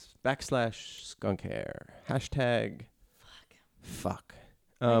 / skunk hair. Hashtag. Fuck.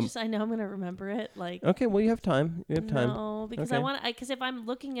 I know I'm gonna remember it. Like, Okay, well you have time. You have time. no, because Okay. I want. Because if I'm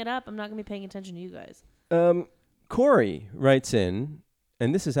looking it up, I'm not gonna be paying attention to you guys. Corey writes in,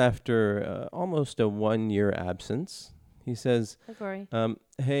 and this is after almost a 1-year absence. He says, Hi, Corey.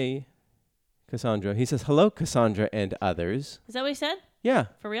 hey, Cassandra. He says, hello, Cassandra and others. Is that what he said? Yeah,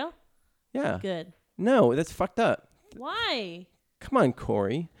 For real? yeah. Good. No, that's fucked up. Why? Come on,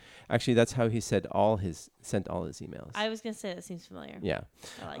 Corey. Actually, that's how he sent all his emails. I was gonna say that seems familiar. Yeah.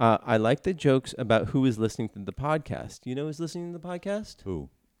 I like it. I like the jokes about who is listening to the podcast. You know who's listening to the podcast? Who?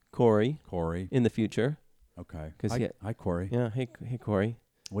 Corey. Corey. In the future. Okay. 'Cause Hi, Corey. Yeah. Hey, Corey.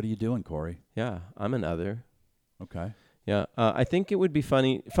 What are you doing, Corey? Yeah, I'm another. Okay. Yeah. I think it would be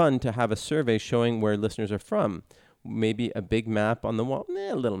fun to have a survey showing where listeners are from. Maybe a big map on the wall.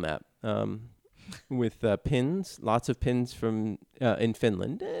 A little map. With pins. Lots of pins from in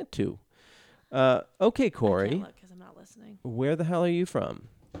Finland. 2. Okay, I Corey. can't look because I'm not listening. Where the hell are you from?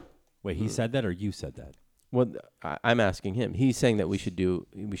 Wait, he said that or you said that? Well, I'm asking him. He's saying that we should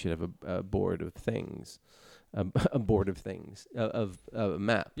have a board of things, a board of things of a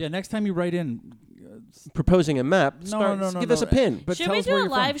map. Yeah. Next time you write in, Proposing a map. No, Give us a pin. But Should tell we us do where a you're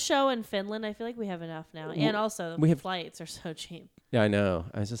live from. show in Finland? I feel like we have enough now, and also we have- flights are so cheap. Yeah, I know.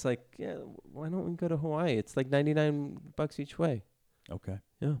 I was just like, yeah, why don't we go to Hawaii? It's like $99 each way. Okay.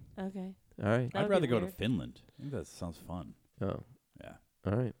 Yeah. Okay. All right. That I'd would rather be go to weird. Finland. I think that sounds fun. Oh. Yeah.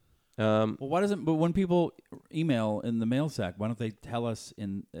 All right. Well, why doesn't? But when people email in the mail sack, why don't they tell us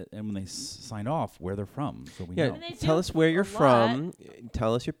and when they sign off where they're from, so we Yeah, know. And they tell do us where a you're lot. from.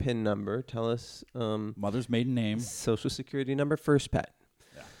 Tell us your PIN number. Tell us Mother's maiden name. social security number, first pet.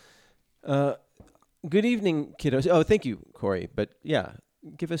 Good evening, kiddos. Oh, thank you, Corey. But yeah,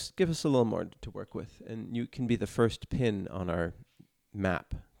 give us a little more to work with, and you can be the first pin on our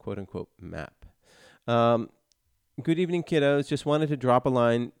map, quote unquote map. Good evening, kiddos. Just wanted to drop a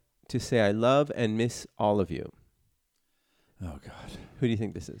line to say I love and miss all of you. Oh God. Who do you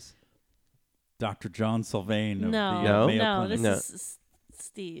think this is? Dr. John Sylvain. Of No, the, No? Mayo no, Clinic. this No. is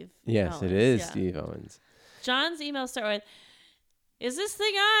Steve. Yes, Owens, it is yeah. Steve Owens. John's emails start with, "Is this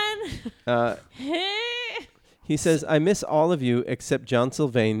thing on?" Hey. He says, I miss all of you except John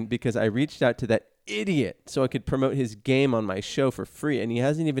Sylvain because I reached out to that idiot so I could promote his game on my show for free, and he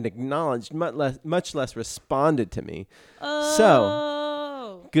hasn't even acknowledged, much less responded to me.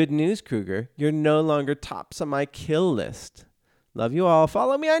 Oh. Good news, Kruger. You're no longer tops on my kill list. Love you all.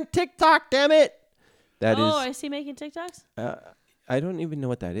 Follow me on TikTok, damn it. That I is, see making TikToks? I don't even know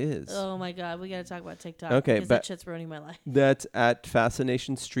what that is. Oh my God, we got to talk about TikTok. Okay, because but- that shit's ruining my life. That's at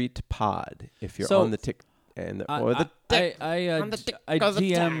Fascination Street Pod if you're So- on the TikTok. I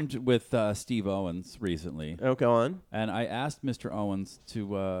DM'd with Steve Owens recently, Oh, go on. and I asked Mr. Owens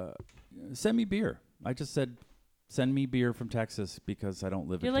to send me beer. I just said, send me beer from Texas because I don't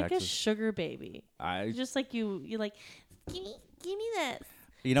live You're in like a Texas. sugar baby. I, Just like you're like, give me that.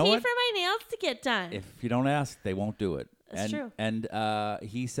 you know Pay what? for my nails to get done. If you don't ask, they won't do it. That's true. And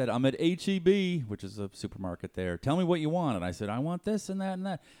he said, I'm at HEB, which is a supermarket there. Tell me what you want. And I said, I want this and that and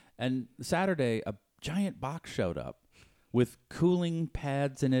that. And Saturday, a giant box showed up with cooling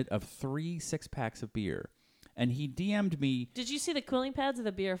pads in it of 3 6-packs of beer. And he DM'd me. Did you see the cooling pads or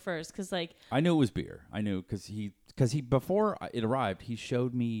the beer first? Because like, I knew it was beer. I knew because he before it arrived, he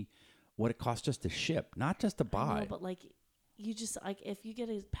showed me what it cost just to ship, not just to I buy. know, but like, you just like if you get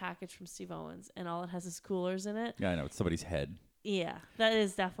a package from Steve Owens and all it has is coolers in it. Yeah, I know it's somebody's head. Yeah, that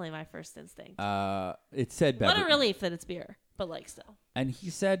is definitely my first instinct. It said What a beverage. relief that it's beer, but like still. And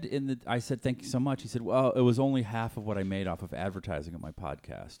he said I said, thank you so much. He said, well, it was only half of what I made off of advertising on my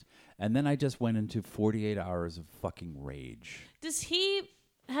podcast. And then I just went into 48 hours of fucking rage. Does he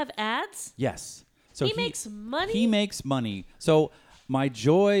have ads? Yes. So He makes money? He makes money. So my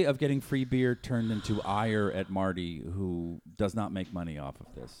joy of getting free beer turned into ire at Marty, who does not make money off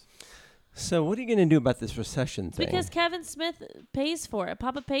of this. So what are you going to do about this recession thing? Because Kevin Smith pays for it.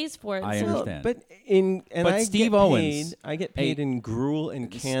 Papa pays for it. I so- understand. But But I Steve get Owens, paid, I get paid in gruel and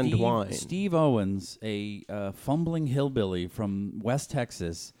canned wine. Steve Owens, a fumbling hillbilly from West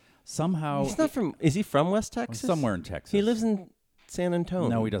Texas, somehow He's not from. Is he from West Texas? somewhere in Texas. He lives in San Antonio.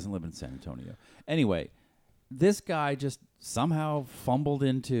 No, he doesn't live in San Antonio. Anyway, this guy just somehow fumbled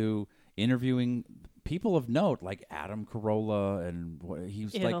into interviewing people of note, like Adam Carolla, and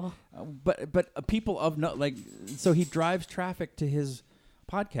he's like, Ew. but people of note, like, so he drives traffic to his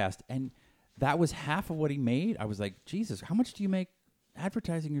podcast, and that was half of what he made. I was like, Jesus, how much do you make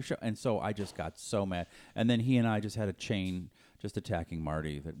advertising your show? And so I just got so mad, and then he and I just had a chain just attacking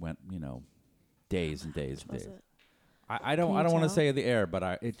Marty that went, days and days and Was days. it? I don't Can want you to tell? say the air,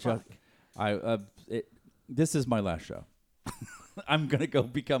 but Fuck. this is my last show. I'm gonna go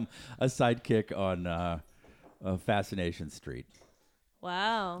become a sidekick on Fascination Street.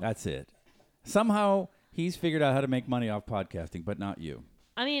 Wow. That's it. Somehow he's figured out how to make money off podcasting, but not you.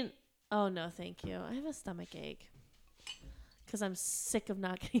 I mean, oh no, thank you. I have a stomach ache because I'm sick of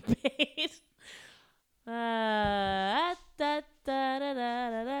not getting paid.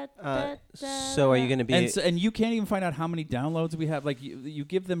 So are you going to be? And you can't even find out how many downloads we have. Like you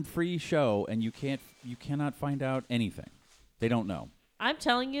give them free show, and you cannot find out anything. They don't know. I'm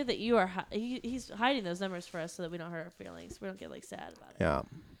telling you that you are. He's hiding those numbers for us so that we don't hurt our feelings. We don't get like sad about it. yeah,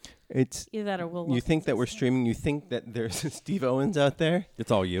 it's. Either that or we'll. You look think that into we're this. streaming? You think that there's a Steve Owens out there?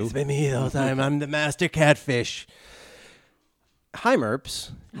 It's all you. It's been me the whole time. I'm the master catfish. Hi,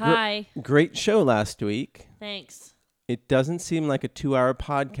 Merps. Hi. Great show last week. Thanks. It doesn't seem like a 2-hour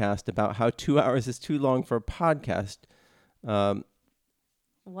podcast about how 2 hours is too long for a podcast.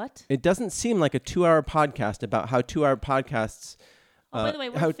 What? It doesn't seem like a 2-hour podcast about how 2-hour podcasts. Oh, by the way,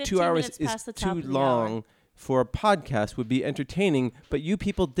 we're how 15 2 hours minutes is past the too top of the long hour. for a podcast would be entertaining, but you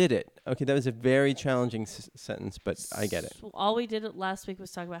people did it. Okay, that was a very challenging sentence, but I get it. So all we did last week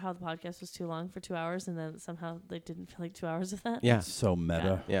was talk about how the podcast was too long for 2 hours, and then somehow they didn't feel like 2 hours of that. Yeah, So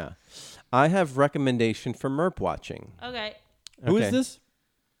meta. yeah. I have recommendation for Merp watching. Okay. Who Okay. is this?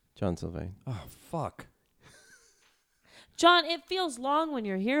 John Sylvain. Oh fuck. John, it feels long when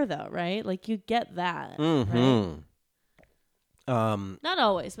you're here, though, right? Like you get that, right? Mm-hmm. Not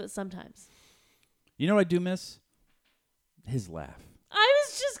always, but sometimes. You know what I do miss? His laugh. I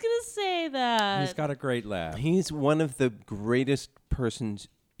was just gonna say that. He's got a great laugh. He's one of the greatest persons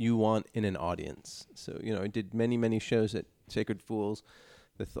you want in an audience. So, I did many, many shows at Sacred Fools,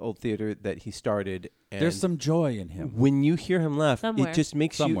 the old theater that he started. And There's some joy in him. when you hear him laugh, Somewhere. it just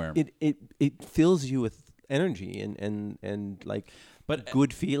makes Somewhere. you, it fills you with energy and like But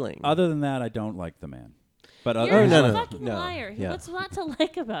good feeling. other than that, I don't like the man. But You're other a than no, fucking no. liar. Yeah. What's not to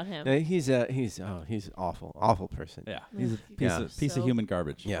like about him? No, he's awful person. yeah, he's a Ugh, piece, Yeah. of, piece so of human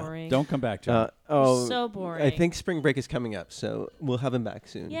garbage. Yeah. boring. Don't come back, John. So boring. I think spring break is coming up, so we'll have him back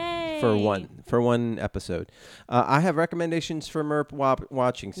soon. Yay. For one episode. I have recommendations for Merp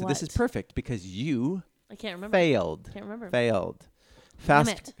watching. So this is What? perfect because you I can't remember. failed. Can't remember. Failed. Damn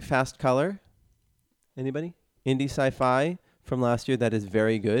Fast Color. Anybody? Indie sci-fi from last year that is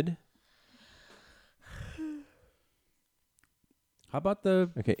very good. How about the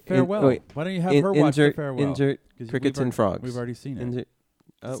Okay. farewell? wait. Why don't you have her watch the insert farewell? insert 'Cause Crickets we've and Frogs. We've already seen it. Insert,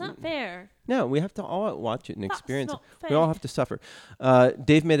 It's not fair. no, we have to all watch it and That's experience it. not We fair. all have to suffer.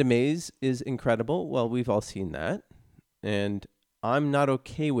 Dave Made a Maze is incredible. Well, we've all seen that. And I'm Not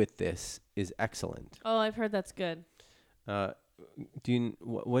Okay With This is excellent. Oh, I've heard that's good. Do you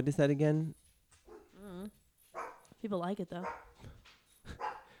what is that again? People like it though.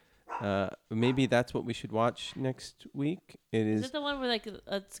 Maybe that's what we should watch next week. It Is is. it the one where like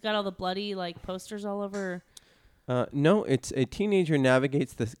it's got all the bloody like posters all over? No, it's a teenager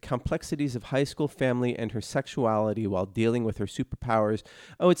navigates the complexities of high school family and her sexuality while dealing with her superpowers.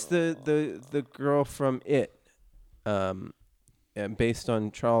 Oh, it's the girl from It, based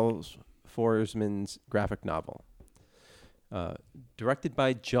on Charles Forsman's graphic novel. Directed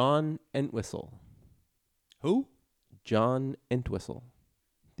by John Entwistle. Who? John Entwistle,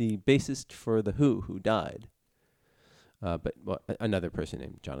 the bassist for The Who died. But another person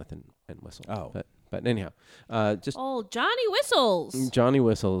named Jonathan Entwistle. Oh. But anyhow, just Oh, Johnny Whistles. Johnny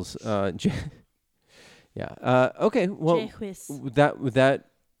Whistles. Yeah. Okay. Well, Jay Whis. that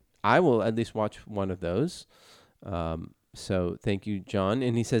I will at least watch one of those. So thank you, John.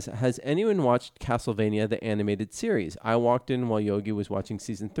 And he says, has anyone watched Castlevania, the animated series? I walked in while Yogi was watching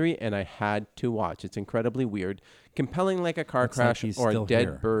season 3, and I had to watch. It's incredibly weird, compelling like a car Looks like crash he's or a still dead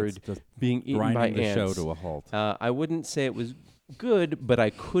here. bird It's just being eaten by grinding the ants. show to a halt. I wouldn't say it was good, but I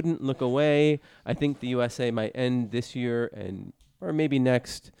couldn't look away. I think the USA might end this year or maybe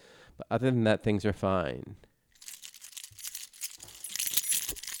next. But other than that, things are fine.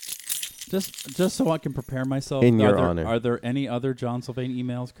 Just so I can prepare myself. In your there, honor. Are there any other John Sylvain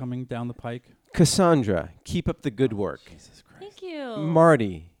emails coming down the pike? Cassandra, keep up the good work. Jesus Christ. Thank you.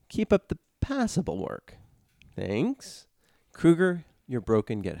 Marty, keep up the passable work. Thanks. Kruger, you're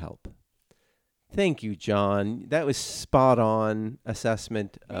broken. Get help. Thank you, John. That was spot on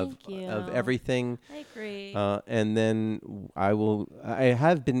assessment of Thank you. everything. I agree. And then I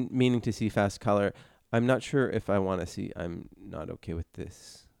have been meaning to see Fast Color. I'm not sure if I want to see I'm Not Okay With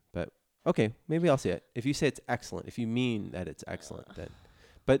This. But okay, maybe I'll see it. If you say it's excellent, if you mean that it's excellent, then.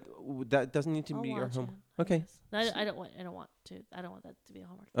 But that doesn't need to I'll be your watch home. it, I Okay. guess. I don't want to. I don't want that to be a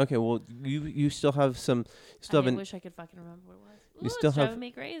homework. Okay, well, you still have some. I wish I could fucking remember what it was. Ooh, You still it's have- driving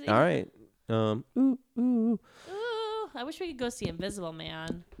me crazy. All right. Ooh. Ooh, I wish we could go see Invisible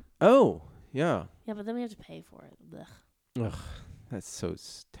Man. Oh, yeah. Yeah, but then we have to pay for it. Ugh. Ugh, that's so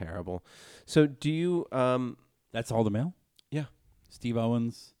terrible. So, do you? That's all the mail? Yeah. Steve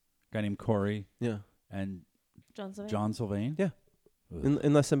Owens, a guy named Corey, Yeah. and John Sylvain. John Sylvain? Yeah. Ugh.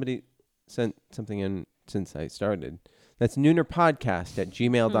 Unless somebody sent something in since I started. That's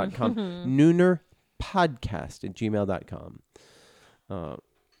noonerpodcast@gmail.com. noonerpodcast@gmail.com.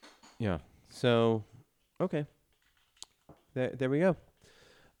 Yeah. So, okay. There we go.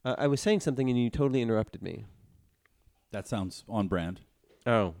 I was saying something and you totally interrupted me. That sounds on brand.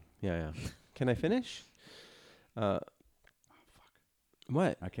 Oh, yeah. Can I finish?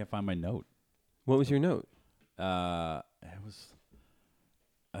 What? I can't find my note. What was your note? It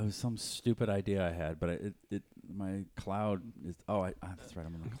was some stupid idea I had, but my cloud is. Oh, that's right.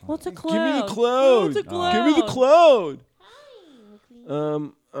 I'm on the cloud. What's a cloud? Give me the cloud. What's a cloud? Give me the cloud.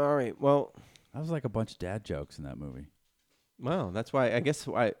 All right. Well, That was like a bunch of dad jokes in that movie. wow. That's why I guess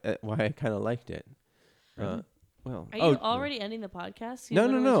why I kind of liked it. Really? Well, Are you already ending the podcast? You No,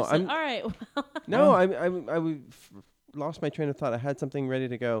 literally no. just said, I'm- all right. no. I lost my train of thought. I had something ready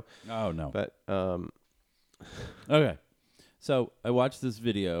to go, Oh no. but Okay. So I watched this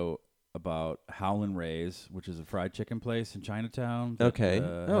video about Howlin' Ray's, which is a fried chicken place in Chinatown. That, Okay.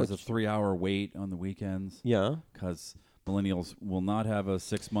 has a 3-hour wait on the weekends yeah, because millennials will not have a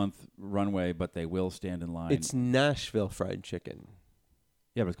 6-month runway, but they will stand in line. it's Nashville fried chicken.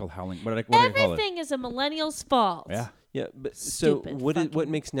 Yeah, but it's called Howling. What do they call it? Everything is a millennial's fault. Yeah, Yeah, but so Stupid what fucking-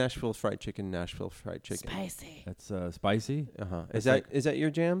 makes Nashville fried chicken Nashville fried chicken? Spicy. that's spicy. Uh-huh. It's Is that your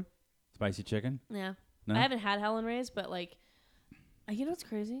jam? Spicy chicken. Yeah. No? I haven't had Helen Ray's, but like, you know what's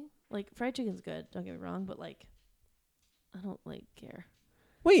crazy? Like, fried chicken's good. Don't get me wrong, but like, I don't like care.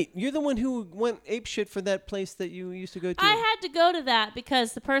 Wait, you're the one who went apeshit for that place that you used to go to. I had to go to that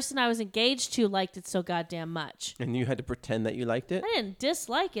because the person I was engaged to liked it so goddamn much. And you had to pretend that you liked it? I didn't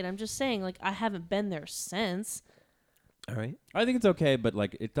dislike it. I'm just saying, like, I haven't been there since. All right. I think it's okay, but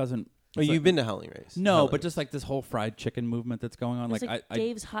like it doesn't. Oh, it's you've like- been to Howling Ray's? No, Howling but Ray's. just like this whole fried chicken movement that's going on. It's Like, like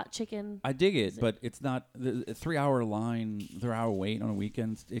Dave's Hot Chicken. I dig it, but it's not the 3-hour line, 3-hour wait on a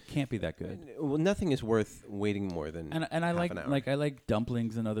weekend. It can't be that good. Well, nothing is worth waiting more than And I half like an hour. I like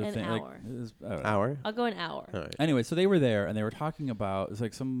dumplings and other An things. hour. hour. I'll go an hour. All right. Anyway, so they were there and they were talking about it's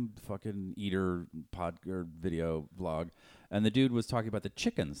like some fucking eater pod or video vlog, and the dude was talking about the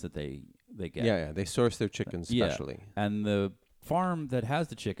chickens that they get. Yeah, they source their chickens Yeah. specially. And the farm that has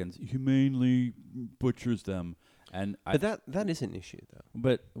the chickens humanely butchers them. And But that is an issue, though.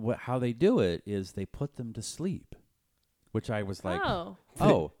 but how they do it is they put them to sleep, which I was like,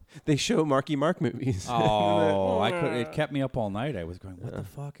 Oh. They show Marky Mark movies. oh, I could. It kept me up all night. I was going, what the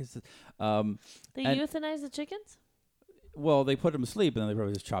fuck is this? They and- euthanize the chickens? Well, they put them to sleep, and then they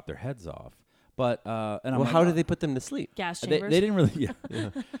probably just chop their heads off. But and I'm Well, like, how do they put them to sleep? Gas They chambers? didn't really. Yeah,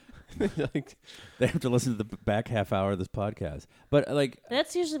 Like, they have to listen to the back half hour of this podcast. But like,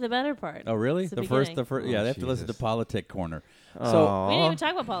 That's usually the better part. oh really? It's The first. beginning. Yeah, Oh, they have to listen to Jesus. Politic Corner. So We didn't Aw. even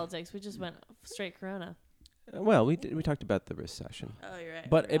talk about politics. We just went straight Corona. Well, we talked about the recession. Oh, you're right.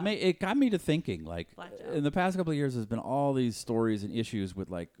 But it got me to thinking. Like Blacked out. in the past couple of years, there's been all these stories and issues with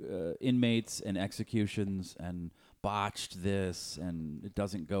like inmates and executions and botched this and it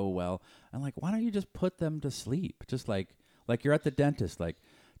doesn't go well. I'm like, why don't you just put them to sleep? Just like you're at the dentist, like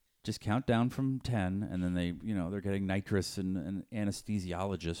just count down from 10, and then they're getting nitrous and an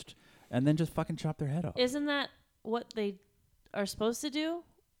anesthesiologist, and then just fucking chop their head off. Isn't that what they are supposed to do?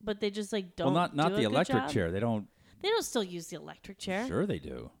 But they just like don't. Well, not do the a good electric job? chair. They don't. They don't still use the electric chair. Sure, they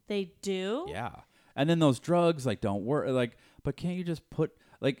do. They do. Yeah. And then those drugs like don't work. Like, but can't you just put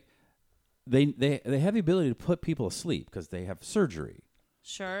like they have the ability to put people asleep because they have surgery.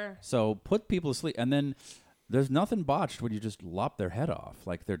 Sure. So put people to sleep, and then there's nothing botched when you just lop their head off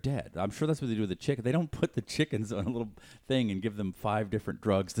like they're dead. I'm sure that's what they do with the chicken. They don't put the chickens on a little thing and give them 5 different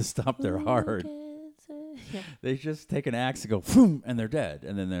drugs to stop their heart. Yeah. They just take an axe and go, boom, and they're dead,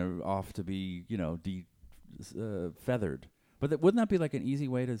 and then they're off to be, feathered. But wouldn't that be like an easy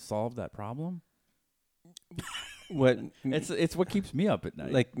way to solve that problem? What? It's what keeps me up at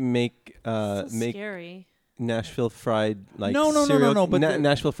night. Like make So make scary. Nashville fried like No, serial, but the-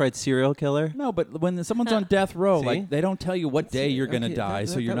 Nashville fried serial killer. no, but when someone's on death row, See? like they don't tell you what day you're gonna okay, die,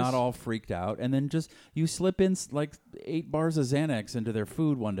 so you're that not was- all freaked out, and then just you slip in like 8 bars of Xanax into their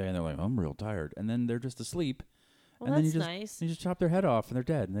food one day, and they're like, I'm real tired, and then they're just asleep, Well, and then that's you just nice. you just chop their head off, and they're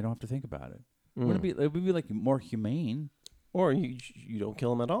dead, and they don't have to think about it. Wouldn't it would be like more humane. Or you don't kill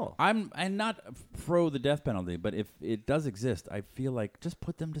them at all. I'm not pro the death penalty, but if it does exist, I feel like just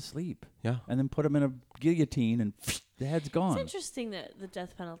put them to sleep. Yeah. And then put them in a guillotine and the head's gone. It's interesting that the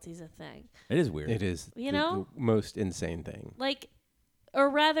death penalty is a thing. It is weird. It is You the know? most insane thing. Like, or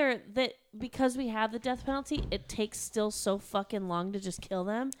rather, that because we have the death penalty, it takes still so fucking long to just kill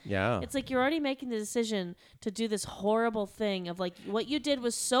them. Yeah. It's like you're already making the decision to do this horrible thing of like what you did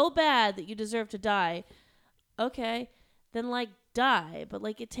was so bad that you deserve to die. Okay, then like die, but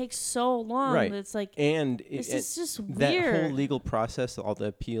like it takes so long Right. that it's like and this is just that weird. whole legal process, all the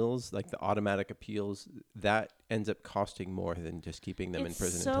appeals, like the automatic appeals, that ends up costing more than just keeping them in it's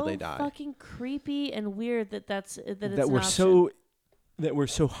prison so until they die. fucking creepy and weird that it's that an we're option. that we're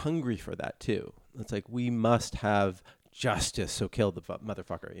so hungry for that too. It's like we must have justice, so kill the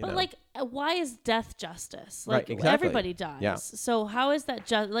motherfucker. You But know? like, why is death justice? Right, Like exactly. everybody dies. Yeah. So how is that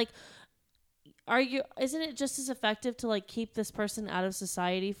just like? Isn't it just as effective to like keep this person out of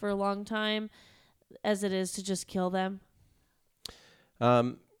society for a long time as it is to just kill them?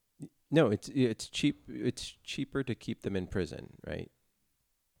 No, it's cheap. It's cheaper to keep them in prison, right?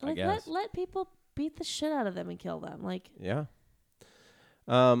 Like guess. let people beat the shit out of them and kill them. Like Yeah.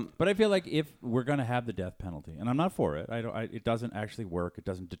 But I feel like if we're gonna have the death penalty, and I'm not for it, it doesn't actually work. It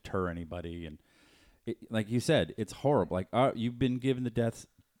doesn't deter anybody, and like you said, it's horrible. Like you've been given the death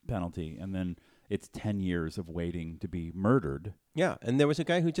penalty, and then it's 10 years of waiting to be murdered. Yeah, and there was a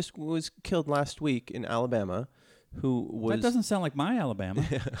guy who just was killed last week in Alabama, who was That doesn't sound like my Alabama.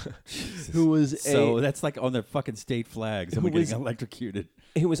 who was So that's like on the fucking state flag. Someone Who was- getting electrocuted.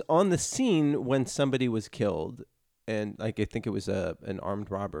 he was on the scene when somebody was killed, and like I think it was an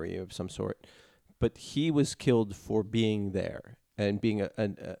armed robbery of some sort, but he was killed for being there and being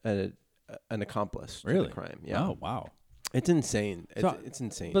an accomplice to Really? the crime. Yeah. Oh, wow. It's insane. So- It's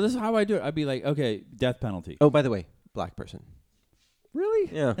insane. But this is how I do it. I'd be like, okay, death penalty. Oh, by the way, black person.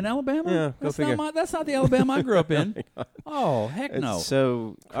 Really? Yeah. In Alabama? Yeah, go That's figure. that's not the Alabama I grew up in. Oh, heck no. It's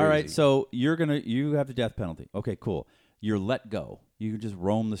so crazy. All right, so you have the death penalty. Okay, cool. You're let go. You can just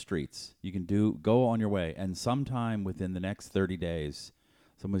roam the streets. You can go on your way, and sometime within the next 30 days,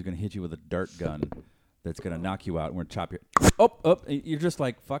 someone's going to hit you with a dart gun that's going to knock you out. And we're going to chop your You're just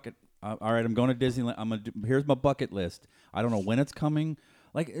like, fuck it. All right, I'm going to Disneyland. Here's my bucket list. I don't know when it's coming.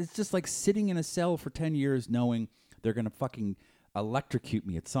 Like, it's just like sitting in a cell for 10 years knowing they're going to fucking electrocute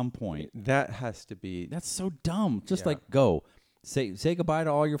me at some point. That has to be. That's so dumb. Just Yeah. like go. Say goodbye to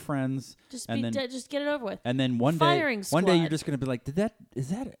all your friends. Just and be then, just get it over with. and then one Firing day you're squad. just gonna be like, did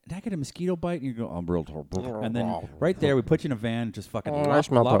I get a mosquito bite? And you go, I'm real. And then right there we put you in a van, just fucking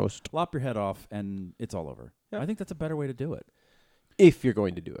lop your head off, and it's all over. Yeah. I think that's a better way to do it. If you're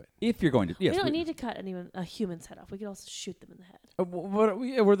going to do it. If you're going to, yes. We don't need to cut a human's head off. We could also shoot them in the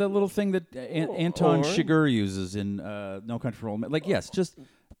head. We're the little thing that Anton Or- Chigurh uses in No Country for Old Men. Like, yes, just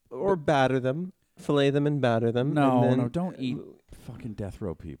Or batter them. Fillet them and batter them. no, and then, don't eat fucking death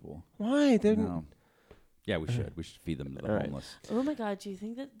row people. Why? They're No. Yeah, we should. We should feed them to the All right. homeless. Oh my god, do you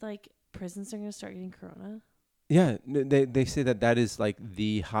think that like prisons are going to start getting corona? Yeah, they say that is like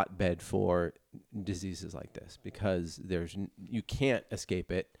the hotbed for diseases like this because you can't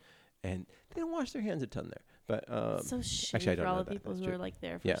escape it, and they don't wash their hands a ton there. But It's so shitty actually, I don't for all know the that. people That's who true. are like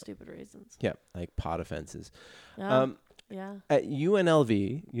there for Yeah. stupid reasons. yeah, like pot offenses. Yeah. Yeah. At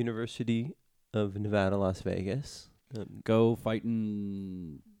UNLV, University of Nevada, Las Vegas. Go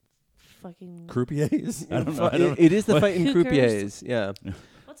fighting Fucking. croupiers. I don't know. It is the What? fighting Cougars. croupiers. Yeah,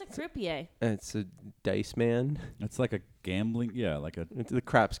 What's a croupier? it's a dice man. It's like a gambling. Yeah, like a It's the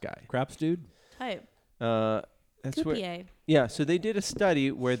craps guy. craps dude. Type. That's where. Croupier. Yeah, so they did a study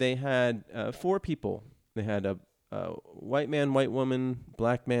where they had 4 people. They had a white man, white woman,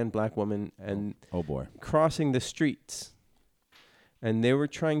 black man, black woman, and Oh boy. crossing the streets. And they were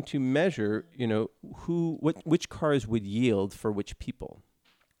trying to measure, which cars would yield for which people.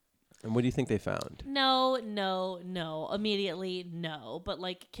 And what do you think they found? No. Immediately, no. But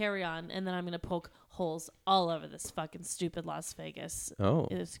like, carry on, and then I'm gonna poke holes all over this fucking stupid Las Vegas Oh,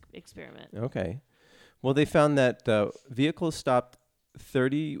 experiment. okay. Well, they found that vehicles stopped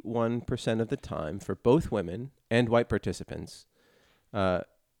 31% of the time for both women and white participants,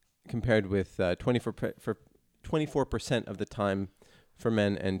 compared with 24% of the time for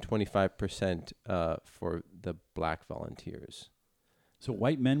men and 25% for the black volunteers. So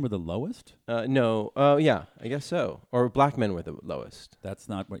white men were the lowest? No, yeah, I guess so. Or black men were the lowest. That's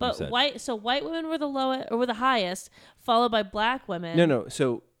not what you But said. white women were the lowest or were the highest, followed by black women. No.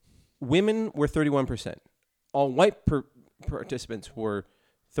 So women were 31%. All white participants were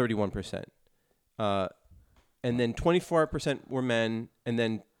 31%. And then 24% were men, and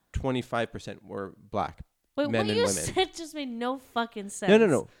then 25% were black Wait, men what and you women. said just made no fucking sense.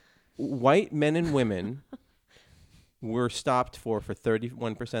 No. White men and women were stopped for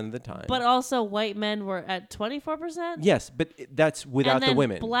 31% of the time. But also, white men were at 24%. yes, but that's without and then the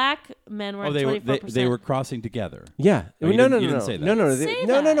women. Black men were Oh, at they 24%. were they were crossing together. Yeah. Oh, you no. didn't say that. No. Say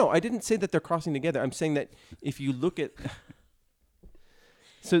No. that. I didn't say that they're crossing together. I'm saying that if you look at.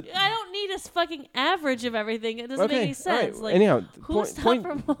 So I don't need a fucking average of everything. It doesn't make any all right. sense. Like, Anyhow, who stopped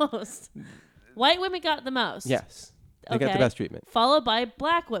for most? White women got the most. Yes, they got the Okay. best treatment. Followed by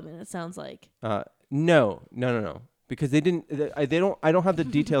black women. It sounds like. No. Because they didn't. They don't. I don't have the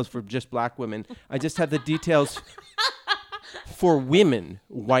details for just black women. I just have the details for women,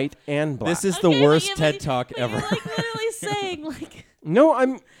 white and black. This is Okay, the worst but TED Talk but ever. You're like literally saying like no.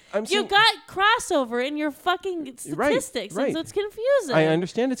 I'm you saying, got crossover in your fucking statistics, right. and so it's confusing. I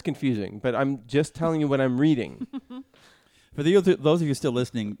understand it's confusing, but I'm just telling you what I'm reading. For those of you still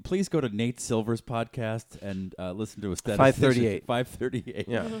listening, please go to Nate Silver's podcast and listen to a statistician. 538. 538.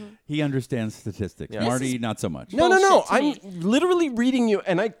 Yeah. He understands statistics. Yeah. Marty, not so much. No. Bullshit to I'm me. literally reading you,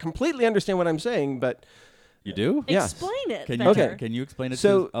 and I completely understand what I'm saying. But You do? Yes. Explain it. Can better. you Okay. can you explain it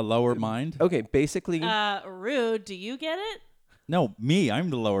So- to a lower mind? okay, basically, Rude. Do you get it? No, me. I'm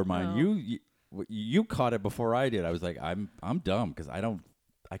the lower mind. Oh. You caught it before I did. I was like, I'm dumb because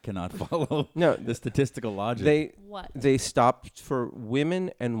I cannot follow No, the statistical logic. What? they stopped for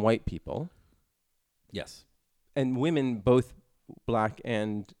women and white people, Yes. and women both black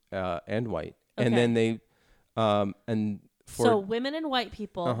and white, and Okay. then they and for So women and white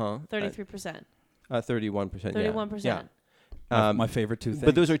people, Uh-huh. 33%. 31%. 31%. My favorite two things.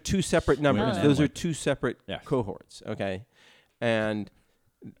 But those are two separate numbers. Women Those and are two separate Yeah. cohorts, okay? And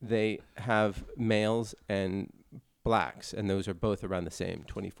they have males and blacks, and those are both around the same,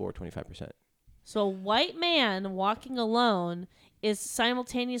 24, 25%. So a white man walking alone is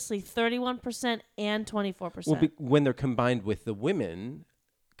simultaneously 31% and 24%. Well, when they're combined with the women,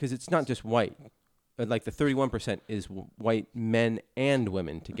 because it's not just white. Like the 31% is white men and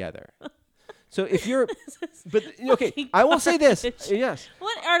women together. So if you're, but okay, I will say this. Yes,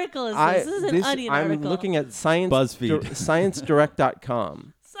 What article is this? This is an Onion I'm article. looking at BuzzFeed.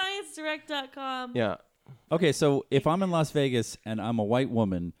 ScienceDirect.com. ScienceDirect.com. Yeah. Okay, so if I'm in Las Vegas and I'm a white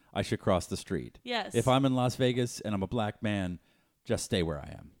woman, I should cross the street. Yes. If I'm in Las Vegas and I'm a black man, just stay where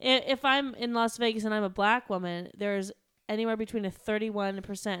I am. If I'm in Las Vegas and I'm a black woman, there's anywhere between a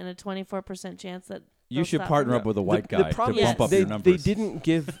 31% and a 24% chance that You they'll should stop partner for up with a you. white guy The problem to is bump up they, your numbers.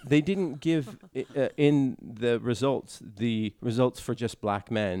 They didn't give in the results for just black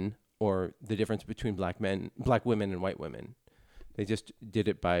men or the difference between black women and white women. They just did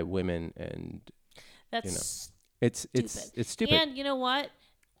it by women, and That's it's stupid. And you know what?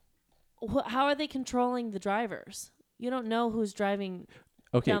 How are they controlling the drivers? You don't know who's driving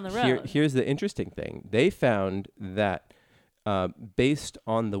Okay, down the road. here's the interesting thing. They found that based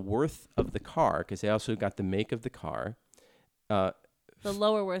on the worth of the car, because they also got the make of the car. The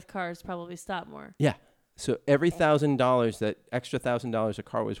lower worth cars probably stop more. Yeah. So every $1,000, that extra $1,000 a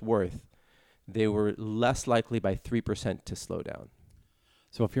car was worth, they were less likely by 3% to slow down.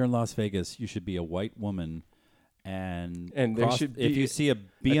 So if you're in Las Vegas, you should be a white woman, and there cross, should if be you see a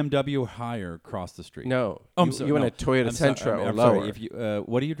BMW higher, cross the street. No, Oh, you want a Toyota Sentra or lower. Sorry, if you,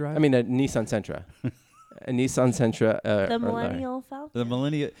 what do you drive? I mean, a Nissan Sentra. A Nissan Sentra. The or lower. Millennial Falcon. the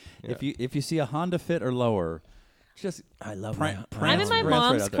millennial. Yeah. If you see a Honda Fit or lower, just I love pran- my. I'm in my prance right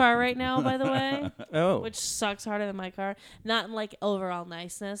mom's out there. car right now, by the way, Oh, which sucks harder than my car. Not in like overall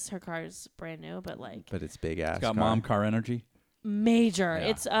niceness. Her car's brand new, but like but it's big ass. it's got car. mom car energy. major. Yeah.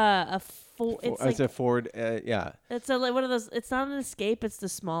 It's a full. It's like a Ford. Yeah. it's a like one of those. It's not an Escape. It's the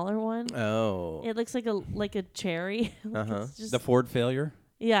smaller one. Oh. It looks like a cherry. Like Uh-huh. it's just, The Ford failure.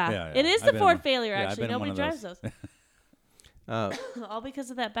 yeah. Yeah, It yeah. is I've the been in Ford one. failure. Yeah, I've Actually, been in nobody one drives of those. All because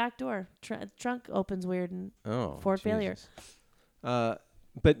of that back door. Trunk opens weird and Oh. Ford failure. Jesus.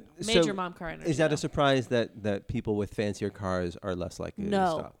 But Major so mom car energy. is that though. a surprise that people with fancier cars are less likely to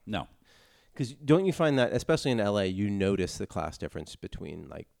No. stop? No. Because don't you find that, especially in LA, you notice the class difference between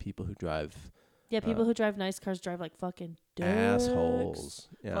like people who drive Yeah, people who drive nice cars drive like fucking dicks, assholes.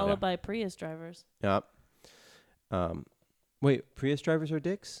 Yeah. followed by Prius drivers. Yep. Wait, Prius drivers are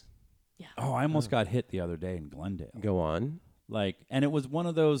dicks? Oh, I almost got hit the other day in Glendale. Go on. Like, and it was one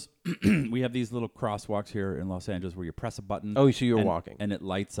of those. We have these little crosswalks here in Los Angeles where you press a button. Oh, so you were and, walking. and it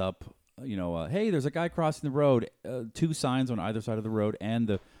lights up. Hey, there's a guy crossing the road. Two signs on either side of the road, and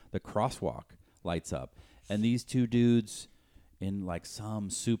the crosswalk lights up. And these two dudes in like some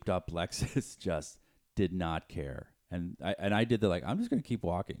souped up Lexus just did not care. And I did the like, I'm just gonna keep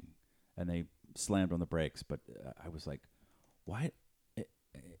walking, and they slammed on the brakes. But I was like, why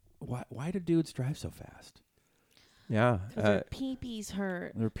do dudes drive so fast? Yeah. Because their peepees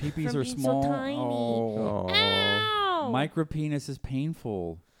hurt. Their peepees From are being so small. tiny. Oh. Ow! Micro penis is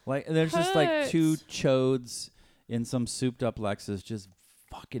painful. Like there's just like two Hurts. chodes in some souped up Lexus just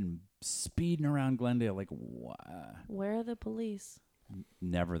fucking speeding around Glendale. Like, Where are the police?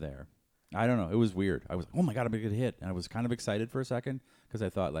 never there. I don't know. It was weird. I was, oh my God, I'm going to get hit. And I was kind of excited for a second because I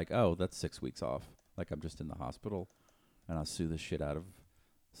thought like, oh, that's 6 weeks off. Like I'm just in the hospital and I'll sue the shit out of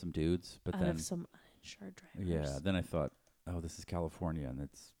some dudes. But Out then, of some uninsured drivers. yeah, then I thought, oh, this is California and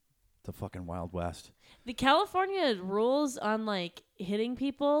it's the fucking Wild West. The California rules on like hitting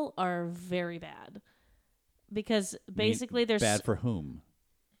people are very bad. Because basically there's Bad for whom?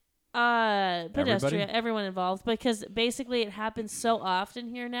 pedestrian, Everybody? everyone involved, because basically it happens so often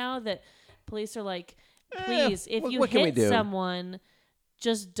here now that police are like, please, if you what can we hit do? someone,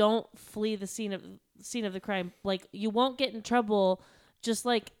 just don't flee the scene of the crime. Like, you won't get in trouble. Just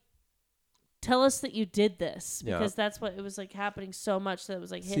like tell us that you did this, Yeah. because that's what it was like happening so much that it was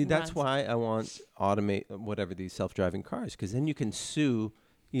like hit See, and that's runs. why I want automate whatever these self-driving cars, because then you can sue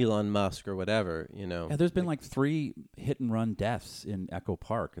Elon Musk or whatever, you know. Yeah, there's been like 3 hit and run deaths in Echo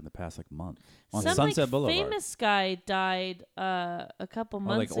Park in the past like month on Some Sunset like Boulevard. famous guy died a couple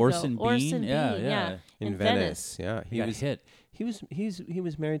months like ago. Orson Bean? Yeah, Bean, yeah. in Venice. Yeah, He got hit. He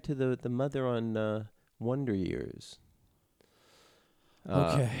was married to the mother on Wonder Years.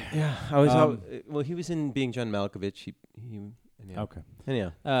 Okay. Yeah, I was. Well, he was in Being John Malkovich. He anyhow. Okay.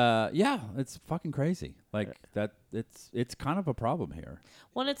 Anyhow. Yeah, it's fucking crazy. Like that. It's kind of a problem here.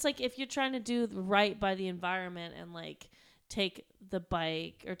 Well, it's like if you're trying to do right by the environment and like take the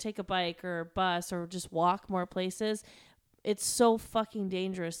bike or take a bike or a bus or just walk more places, it's so fucking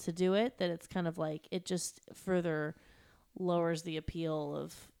dangerous to do it that it's kind of like it just further lowers the appeal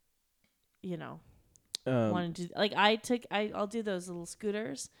of, you know, wanting to like I'll do those little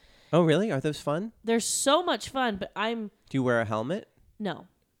scooters. Oh, really? Are those fun? They're so much fun, but Do you wear a helmet? no,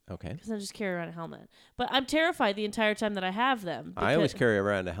 Okay. because I just carry around a helmet. But I'm terrified the entire time that I have them. I always because- carry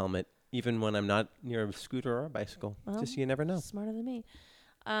around a helmet, even when I'm not near a scooter or a bicycle. Well, Just you never know. Smarter than me.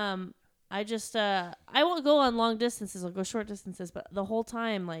 I just I won't go on long distances. I'll go short distances, but the whole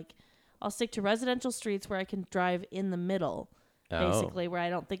time, like, I'll stick to residential streets where I can drive in the middle, basically, where I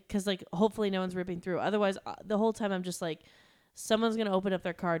don't think, because like hopefully no one's ripping through. Otherwise, the whole time I'm just like, someone's gonna open up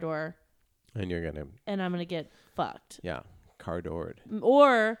their car door, And you're gonna, and I'm gonna get fucked. yeah, car doored,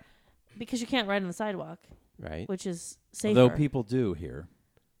 Or because you can't ride on the sidewalk, right? which is safer. Though people do here.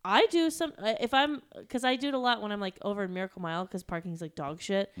 I do some if I'm because I do it a lot when I'm like over in Miracle Mile because parking's like dog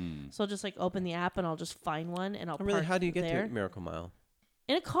shit. So I'll just like open the app and I'll just find one and I'll Oh, really? park How do you get there to Miracle Mile?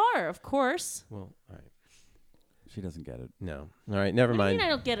 in a car, of course. Well, all right. She doesn't get it. No. All right. Never What do you mind. mean I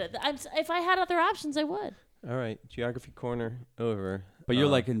don't get it? If I had other options, I would. All right. Geography corner over. But you're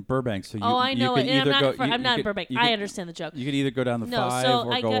like in Burbank, so you I know you it. could And either I'm go. not, you- I'm you not in could- Burbank. you I could- understand the joke. You could either go down the No, 5 so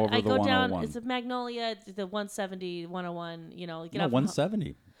or I go over I the go 101. down. It's a Magnolia, the 170, 101. You know, get No, off.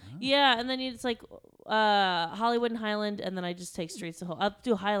 170. Yeah, and then it's like Hollywood and Highland, and then I just take streets to I'll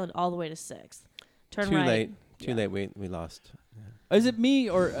do Highland all the way to 6th. Turn too right. late. Too Yeah. late. We lost. Is it me,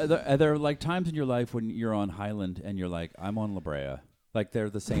 or are there like times in your life when you're on Highland and you're like, I'm on La Brea? Like they're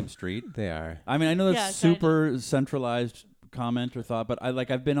the same street? They are. I mean, I know that's Yeah, kinda. super centralized comment or thought, but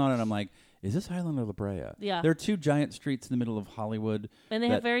I've been on it. I'm like, is this Highland or La Brea? Yeah. There are two giant streets in the middle of Hollywood And they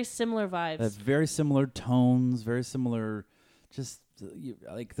that have very similar vibes. have very similar tones, very similar, just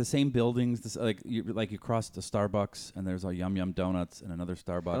like the same buildings. This, like you cross the Starbucks and there's a Yum Yum Donuts and another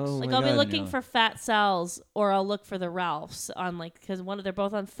Starbucks. Oh Like my I'll be God. looking Yeah. for Fat Sal's, or I'll look for the Ralphs on like because they're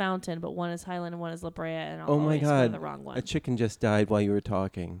both on Fountain, but one is Highland and one is La Brea, and I'll Oh my always go to God. the wrong one. A chicken just died while you were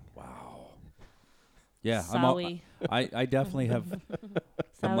talking. Yeah, Sowie, I definitely have.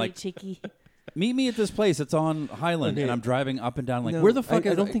 I'm Sowie like, cheeky. meet me at this place. It's on Highland, Okay. and I'm driving up and down. Like, No, where the fuck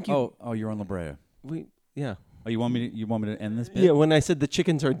I is? don't think you- Oh, you're on La Brea. Yeah. Oh, you want me to end this bit? Yeah. When I said the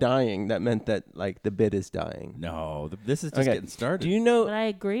chickens are dying, that meant that like the bit is dying. No, this is just Okay. getting started. Do you know But I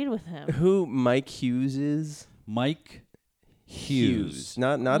agreed with him. who Mike Hughes is? Mike Hughes.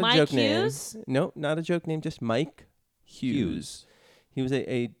 Not a Mike joke Hughes? name. No, not a joke name. Just Mike Hughes. He was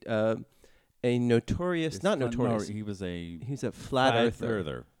a notorious, It's not fun- notorious. No, he was a He's a flat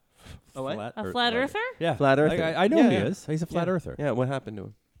earther. A what? A flat earther Yeah, Flat earther. I know Yeah, he yeah. is. He's a flat Yeah. earther. Yeah. What happened to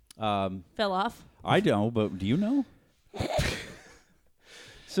him? Fell off. I don't, but do you know?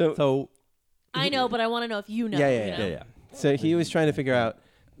 So So I know, but I want to know if you know. Yeah, yeah, you yeah. know? yeah. So he was trying to figure out,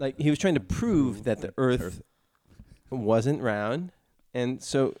 like, he was trying to prove that the Earth wasn't round, and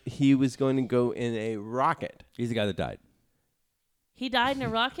so he was going to go in a rocket. He's the guy that died. He died in a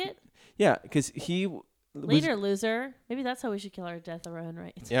rocket. Yeah, because he was. Later, loser. Maybe that's how we should kill our death of our own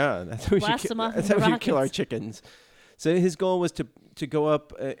right. Yeah, that's how we Blast should. them off That's with how we should kill our rockets. chickens. So his goal was to go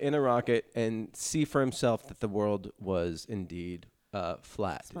up in a rocket and see for himself that the world was indeed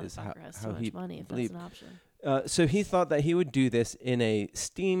flat. This Is how, motherfucker has how too he much money if believed. that's an option. So he thought that he would do this in a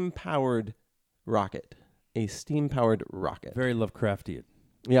steam-powered rocket. A steam-powered rocket. Very Lovecraftian.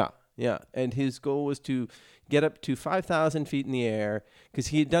 Yeah, yeah. And his goal was to get up to 5,000 feet in the air, because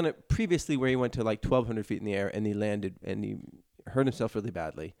he had done it previously where he went to like 1,200 feet in the air and he landed and he hurt himself really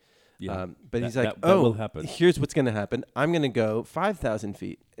badly. Yeah, But that- he's like, that will oh, happen." here's what's going to happen. I'm going to go 5,000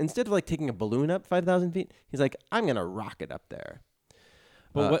 feet. Instead of like taking a balloon up 5,000 feet, he's like, I'm going to rocket up there.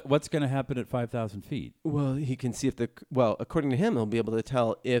 But what's going to happen at 5,000 feet? Well, he can see if according to him, he'll be able to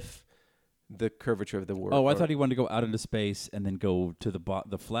tell if the curvature of the world. Oh, I thought he wanted to go out into space and then go to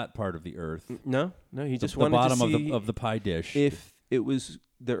the flat part of the Earth, No, he just the wanted bottom to of see the pie dish. if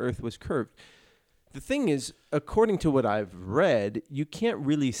the Earth was curved. The thing is, according to what I've read, you can't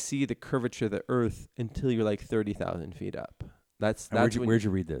really see the curvature of the Earth until you're like 30,000 feet up. That's And when where'd you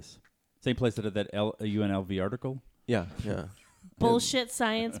read this? Same place that had that UNLV article. yeah. Bullshit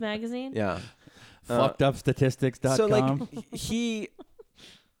Science magazine. Yeah. Fuckedupstatistics.com. So like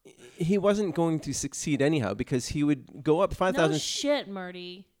he wasn't going to succeed anyhow, because he would go up 5,000. No shit,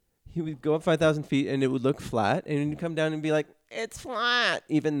 Marty. He would go up 5,000 feet and it would look flat, and he'd come down and be like, "It's flat,"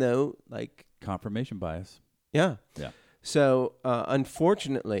 even though like confirmation bias. yeah. Yeah. So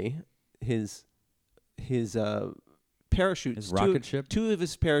unfortunately, his parachutes, His rocket ship? two of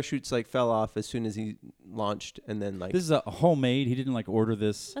his parachutes like fell off as soon as he launched and then like This is a homemade. He didn't like order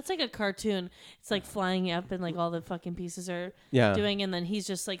this. That's like a cartoon. It's like flying up and like all the fucking pieces are yeah. doing, and then he's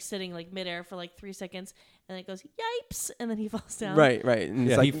just like sitting like midair for like 3 seconds, and it goes yipes, and then he falls down. Right. And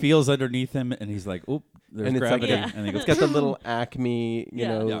Yeah, it's he feels underneath him, and he's like, "Oop, there's and it's like gravity," Yeah. and he goes. it's got the little Acme,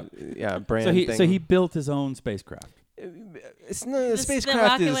 Yeah. brand So thing. he built his own spacecraft. It's no the The spacecraft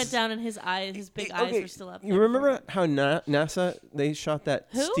rocket is. went down, and his big eyes were still up. You there. remember how NASA they shot that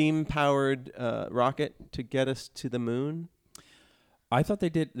Who? steam-powered rocket to get us to the moon? I thought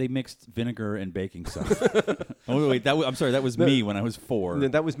they mixed vinegar and baking soda. Oh wait, I'm sorry, that was me when I was 4. No,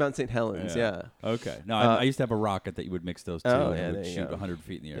 that was Mount St. Helens. Yeah. Okay. No, Uh, I used to have a rocket that you would mix those two Oh, and yeah, it there would you shoot go. 100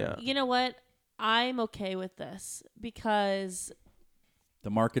 feet in the air. Yeah. You know what? I'm okay with this because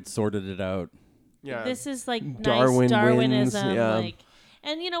The market sorted it out. Yeah. this is like Darwin nice wins, Darwinism, yeah. like.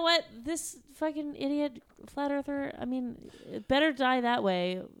 And you know what? This fucking idiot flat earther. I mean, it better die that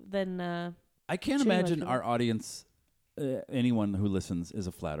way than. I can't Too much imagine of our it. audience, anyone who listens, is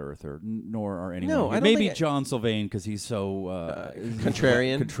a flat earther, nor are anyone. No, who- I don't maybe think it- John Sylvain because he's so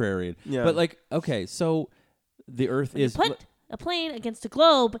contrarian. Contrarian. Yeah. But like, okay, so the Earth when you is. put a plane against a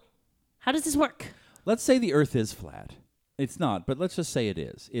globe. How does this work? Let's say the Earth is flat. It's not, but let's just say it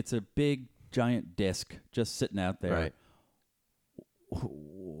is. It's a big, giant disc just sitting out there. Right.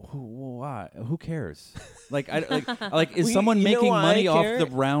 Why? Who cares? Like, like is Well, someone you know making why money I off care? the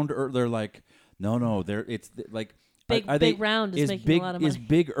round? Or they're like, no, like. Big are they- big round is making big a lot of is money.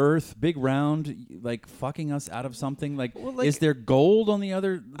 big Earth, big round, like fucking us out of something? Like, Well, like, is there gold on the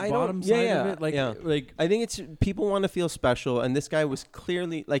other I don't- bottom yeah, side yeah, of it? Like, yeah. like I think it's people want to feel special, and this guy was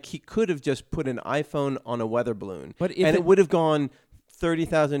clearly like he could have just put an iPhone on a weather balloon, But if and it- it would have gone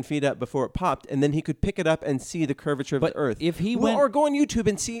 30,000 feet up before it popped, and then he could pick it up and see the curvature of But the Earth. if he Well, went- or go on YouTube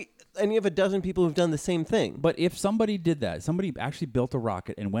and see any of a dozen people who've done the same thing. But if somebody did that, somebody actually built a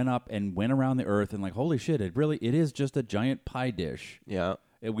rocket and went up and went around the Earth and like, holy shit, it is just a giant pie dish. yeah,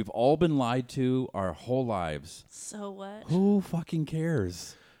 And we've all been lied to our whole lives. So what? Who fucking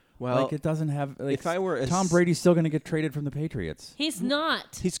cares? well, Like, it doesn't have. Like, if I were a Tom s- Brady's still going to get traded from the Patriots. He's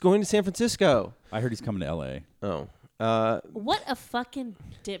not. he's going to San Francisco. I heard he's coming to L.A. Oh, What a fucking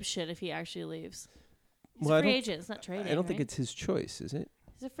dipshit if he actually leaves. He's Well, I a free don't- agent. It's not trading. I don't think right? it's his choice, is it?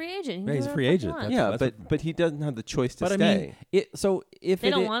 He's a free agent. He can Yeah, do he's a whatever free the fuck he agent. wants. That's- Yeah, but he doesn't have the choice to But stay. I mean, if They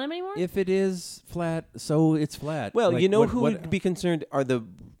it don't i- want him anymore. if it is flat, so it's flat. Well, Like, you know what- who what- would be concerned are the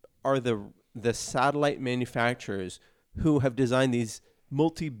satellite manufacturers who have designed these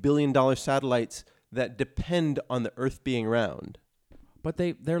multi-billion-dollar satellites that depend on the Earth being round. But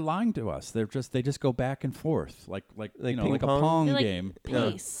they're lying to us. They just go back and forth like Like you know, ping like a pong? pong They're like game.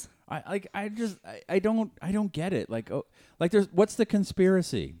 pace. I don't get it. Like, oh, like there's what's the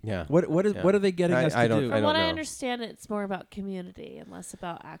conspiracy? Yeah. What Yeah. are they getting us I to don't- do? From what I know. understand, it's more about community and less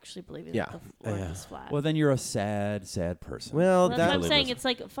about actually believing Yeah. that the Earth Yeah. is flat. Well, then you're a sad person. Well, That's that what I'm was- saying. It's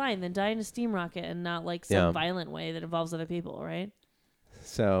like fine, then die in a steam rocket and not like some Yeah. violent way that involves other people, right?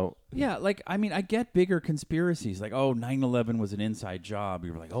 so Yeah, like I mean, I get bigger conspiracies, like 9/11 was an inside job.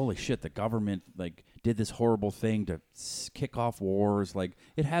 You're like, holy shit, the government like did this horrible thing to kick off wars. Like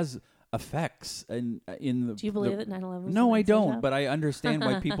it has effects, and in the. Do you believe that 9/11 was No, an I inside don't. job? But I understand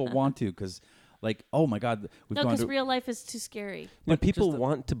why people want to, because, like, oh my God, we've No, gone because to. real life is too scary. when But people just the-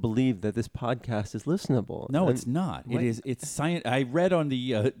 want to believe that this podcast is listenable. No, and- it's not. What? It is. It's science. I read on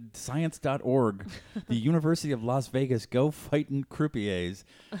the science.org, the University of Las Vegas Go Fightin' Croupiers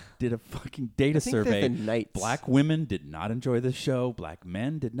did a fucking data I think they're survey. the Knights. Black women did not enjoy this show. Black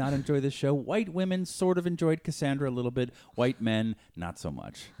men did not enjoy this show. White women sort of enjoyed Cassandra a little bit. White men, not so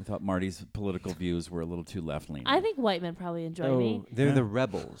much. I thought Marty's political views were a little too left-leaning. I think white men probably enjoy me. they're Yeah. the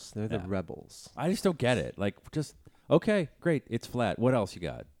rebels. They're the Yeah. rebels. I just don't get it. Like, just okay, great, it's flat. What else you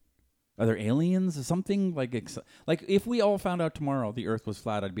got? Are there aliens or something? Like, like if we all found out tomorrow the Earth was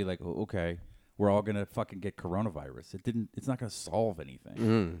flat, I'd be like, oh, okay, we're all gonna fucking get coronavirus. It's not gonna solve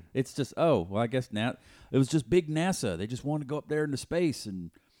anything. It's just, oh, well, I guess it was just big NASA. They just wanted to go up there into space and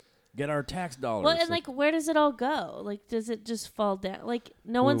get our tax dollars. Well, and like, where does it all go? Like, does it just fall down? Like,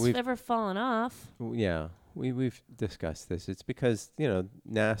 no one's we've- ever fallen off. Yeah, we've discussed this. It's because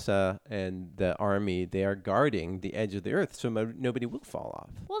NASA and the Army, they are guarding the edge of the Earth, so nobody will fall off.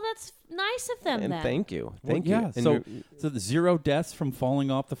 Well, that's nice of them. And then. thank you, Well, thank yeah. you. So, And so the 0 deaths from falling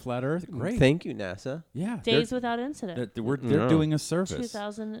off the flat Earth. Great. thank you, NASA. Yeah. Days without incident. they're Yeah. doing a service.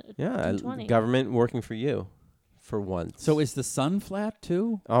 2020. Government working for you, for once. So is the sun flat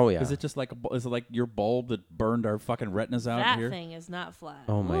too? oh yeah. Is it just like is it like your bulb that burned our fucking retinas out That here? thing is not flat.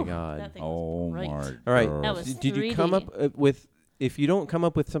 Oh my Ooh, God. That thing Oh was great. my! All right. That was Did you come 3D. up with? If you don't come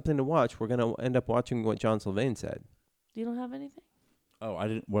up with something to watch, we're gonna end up watching what John Sylvain said. You don't have anything? Oh, I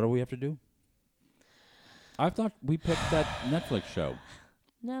didn't. What do we have to do? I thought we picked that Netflix show.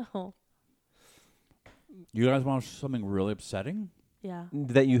 No. You guys want something really upsetting? Yeah.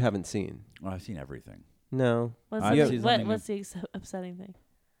 That you haven't seen. Well, I've seen everything. No. What's I've the, seen what, something what's the upsetting thing?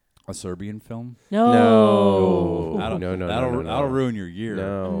 A Serbian film? No. That'll, No, no, that'll, no, no, that'll no. ruin your year.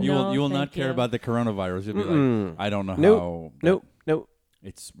 No. You will. No, You will not thank care you. about the coronavirus. You'll be Mm-mm. like, I don't know Nope. how. Nope. Nope.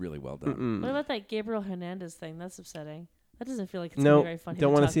 It's really well done. Mm-mm. What about that Gabriel Hernandez thing? That's upsetting. That doesn't feel like it's No, gonna be very funny.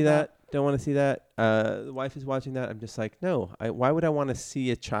 don't want to talk see about. that. Don't want to see that. The wife is watching that. I'm just like, no. Why would I want to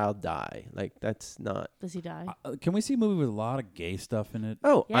see a child die? Like, that's not. Does he die? Can we see a movie with a lot of gay stuff in it?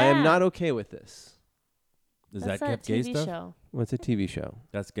 Oh, I am Yeah. not okay with this. Does That's that get gay TV stuff? show. What's a TV show?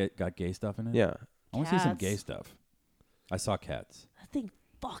 That's got gay stuff in it? Yeah. I want to see some Cats. gay stuff. I saw Cats. That thing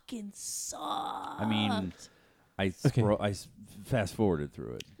fucking sucked. I mean, I fast forwarded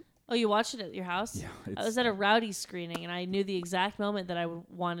through it. Oh, you watched it at your house? Yeah, I was at a Rowdy screening, and I knew the exact moment that I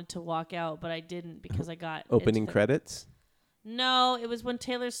wanted to walk out, but I didn't because I got Opening into the- credits. No, it was when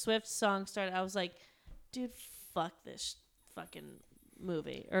Taylor Swift's song started. I was like, dude, fuck this fucking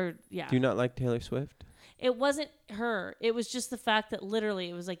movie. Or, yeah. Do you not like Taylor Swift? It wasn't her. It was just the fact that literally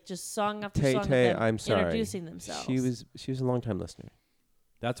it was like just song after Tay song of Tay, them I'm sorry. introducing themselves. She was a long time listener.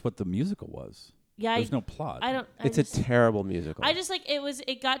 That's what the musical was. Yeah, There's no plot. I don't. It's just, a terrible musical. I just like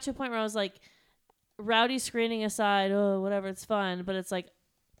it got to a point where I was like, Rowdy screening aside, oh whatever, it's fun, but it's like,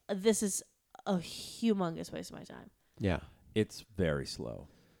 this is a humongous waste of my time. Yeah. It's very slow.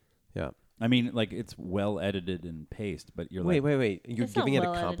 Yeah. I mean, like, it's well edited and paced, but you're like... Wait. You're It's not giving it a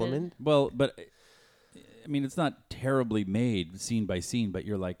well edited. compliment? Well, but, I mean, it's not terribly made scene by scene, but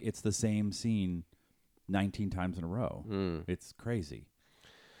you're like, it's the same scene 19 times in a row. Mm. It's crazy.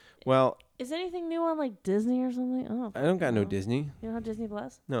 Well, Is anything new on like Disney or something? Oh, I don't got no Disney. You don't have Disney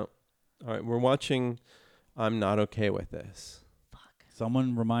Plus? No. All right, we're watching I'm Not Okay With This. Fuck.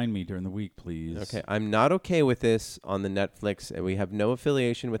 Someone remind me during the week, please. Okay, I'm not okay with this on the Netflix, and we have no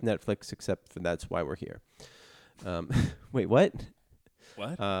affiliation with Netflix except for that's why we're here. Wait, what?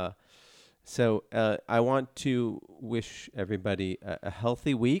 What? So I want to wish everybody a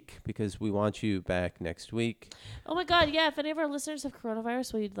healthy week because we want you back next week. Oh my God! Yeah, if any of our listeners have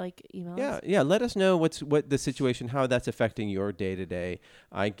coronavirus, will you like email us? Yeah. Let us know what the situation, how that's affecting your day to day.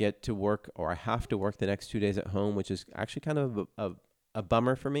 I get to work, or I have to work the next 2 days at home, which is actually kind of a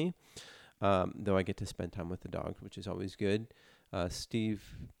bummer for me. Though I get to spend time with the dogs, which is always good. Steve,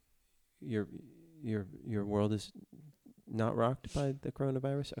 your world is not rocked by the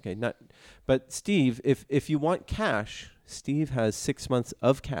coronavirus. Okay, not. But Steve, if you want cash, Steve has 6 months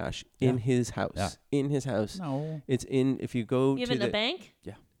of cash in his house. Yeah. In his house. No. It's in. If you go You have to it in the bank?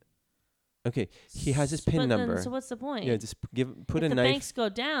 Okay, he has his But PIN then- number. So what's the point? Yeah, just put if a the knife. banks go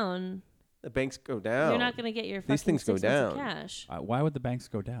down, The banks go down. you're not going to get your fucking These things go 6 months of down. cash. Why would the banks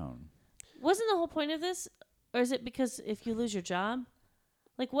go down? Wasn't the whole point of this, or is it because if you lose your job?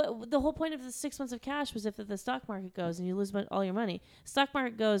 Like what? The whole point of the 6 months of cash was if the stock market goes and you lose all your money. Stock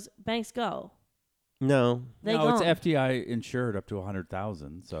market goes, banks go. No, They no, don't. it's FDI insured up to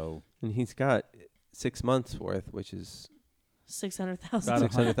 100,000. So and he's got 6 months worth, which is $600,000.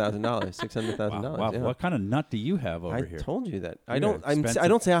 $600,000. $600,000. wow, Yeah. what kind of nut do you have over I here? told you that. I You don't. got I expensive-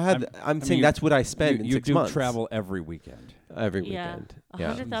 don't say I have. I I'm mean, saying you- that's what I spend in you 6 do months. travel every weekend. every Yeah, weekend.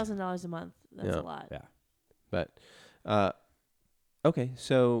 Yeah. $100,000 a month. That's Yeah. a lot. Yeah. But okay,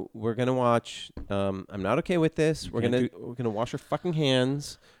 so we're gonna watch. I'm not okay with this. You We're can't gonna wash our fucking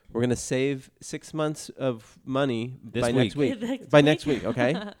hands. We're gonna save 6 months of money This by next week. week. By next week,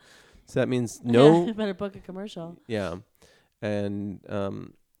 okay? So that means no. Better book a commercial. Yeah. And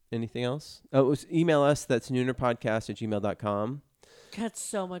anything else? Oh, it was email us. That's noonerpodcast@gmail.com. Got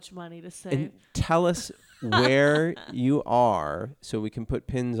so much money to save. And tell us where you are so we can put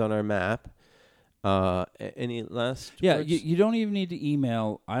pins on our map. Any last Yeah, words? you don't even need to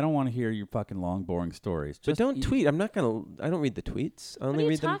email. I don't want to hear your fucking long, boring stories. But Just don't tweet. I don't read the tweets. I what only are you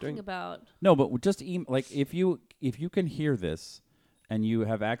read them talking during. about? No, but just like if you can hear this and you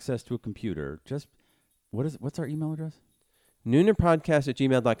have access to a computer, just what's our email address?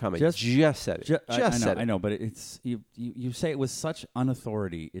 noonerpodcast@gmail.com. I Just- just said it. I Just know, said I it. know, but it's you say it with such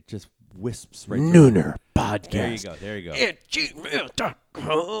unauthority, it just wisps right Nooner There you Podcast. go. There you go. @gmail.com.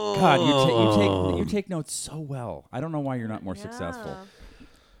 God, you take notes so well. I don't know why you're not more successful. Yeah.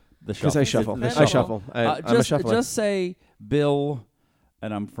 The Because I shuffle. The I shuffle. I'm a just, shuffler. just say Bill,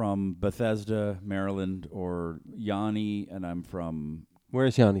 and I'm from Bethesda, Maryland, or Yanni, and I'm from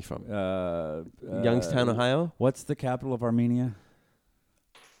Where's Yanni from? uh, Youngstown, Ohio? What's the capital of Armenia?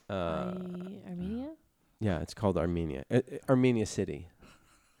 Armenia? Yeah, it's called Armenia. Armenia City.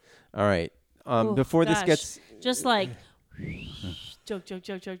 All right. Oof, Before this gosh. gets... Just like joke.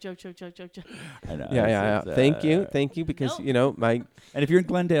 I know. Yeah. It's, Thank you, because Nope. my And if you're in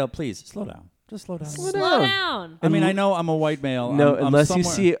Glendale, please slow down. Just slow down. Slow Slow down. down. I mean, I know I'm a white male. no, I'm unless you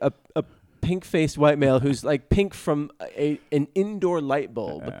somewhere- see a pink-faced white male who's like pink from an indoor light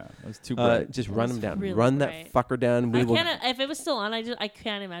bulb. Yeah, that's too bright. Just It run was him down. really Run bright. that fucker down. We I will. can't. If it was still on, I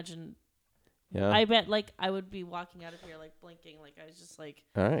can't imagine. Yeah. I bet like I would be walking out of here like blinking, like I was just like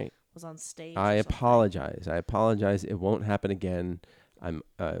All right. was on stage. I or something. apologize. It won't happen again.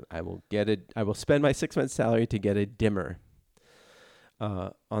 I will get it. I will spend my 6 months' salary to get a dimmer.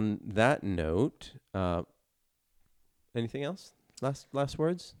 On that note, anything else? Last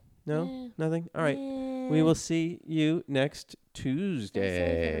words? No, Eh. nothing. All right. We will see you next Tuesday.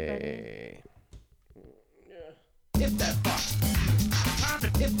 Hit that fuck. Time to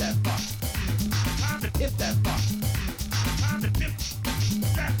hit that fuck. Time to hit that fuck. Time to hit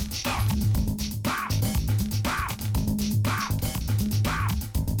that fuck. Bow. Bow. Bow.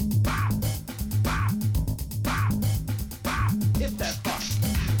 Bow. Bow. Bow. Bow. Bow. Hit that fuck.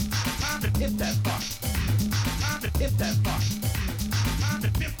 Time to hit that fuck. Time to hit that fuck. Time to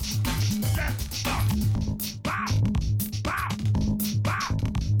hit that fuck. Bow. Bow. Bow.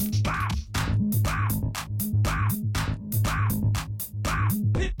 Bow. Bow. Bow. Bow.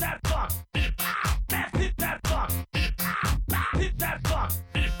 Bow. Hit that fuck. Man, hit that fuck. Hit that fuck.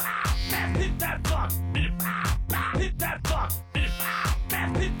 Man, hit that fuck. Hit that fuck.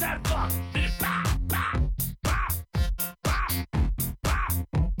 Man, hit that fuck.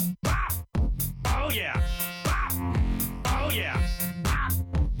 Oh yeah. Oh yeah.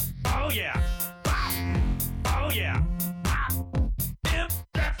 Oh yeah. Oh yeah. Imp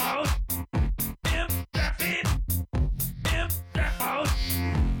that house. Imp that fit. Imp that house.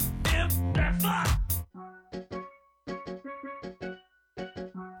 Imp that fuck.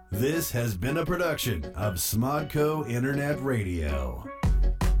 This has been a production of Smodco Internet Radio.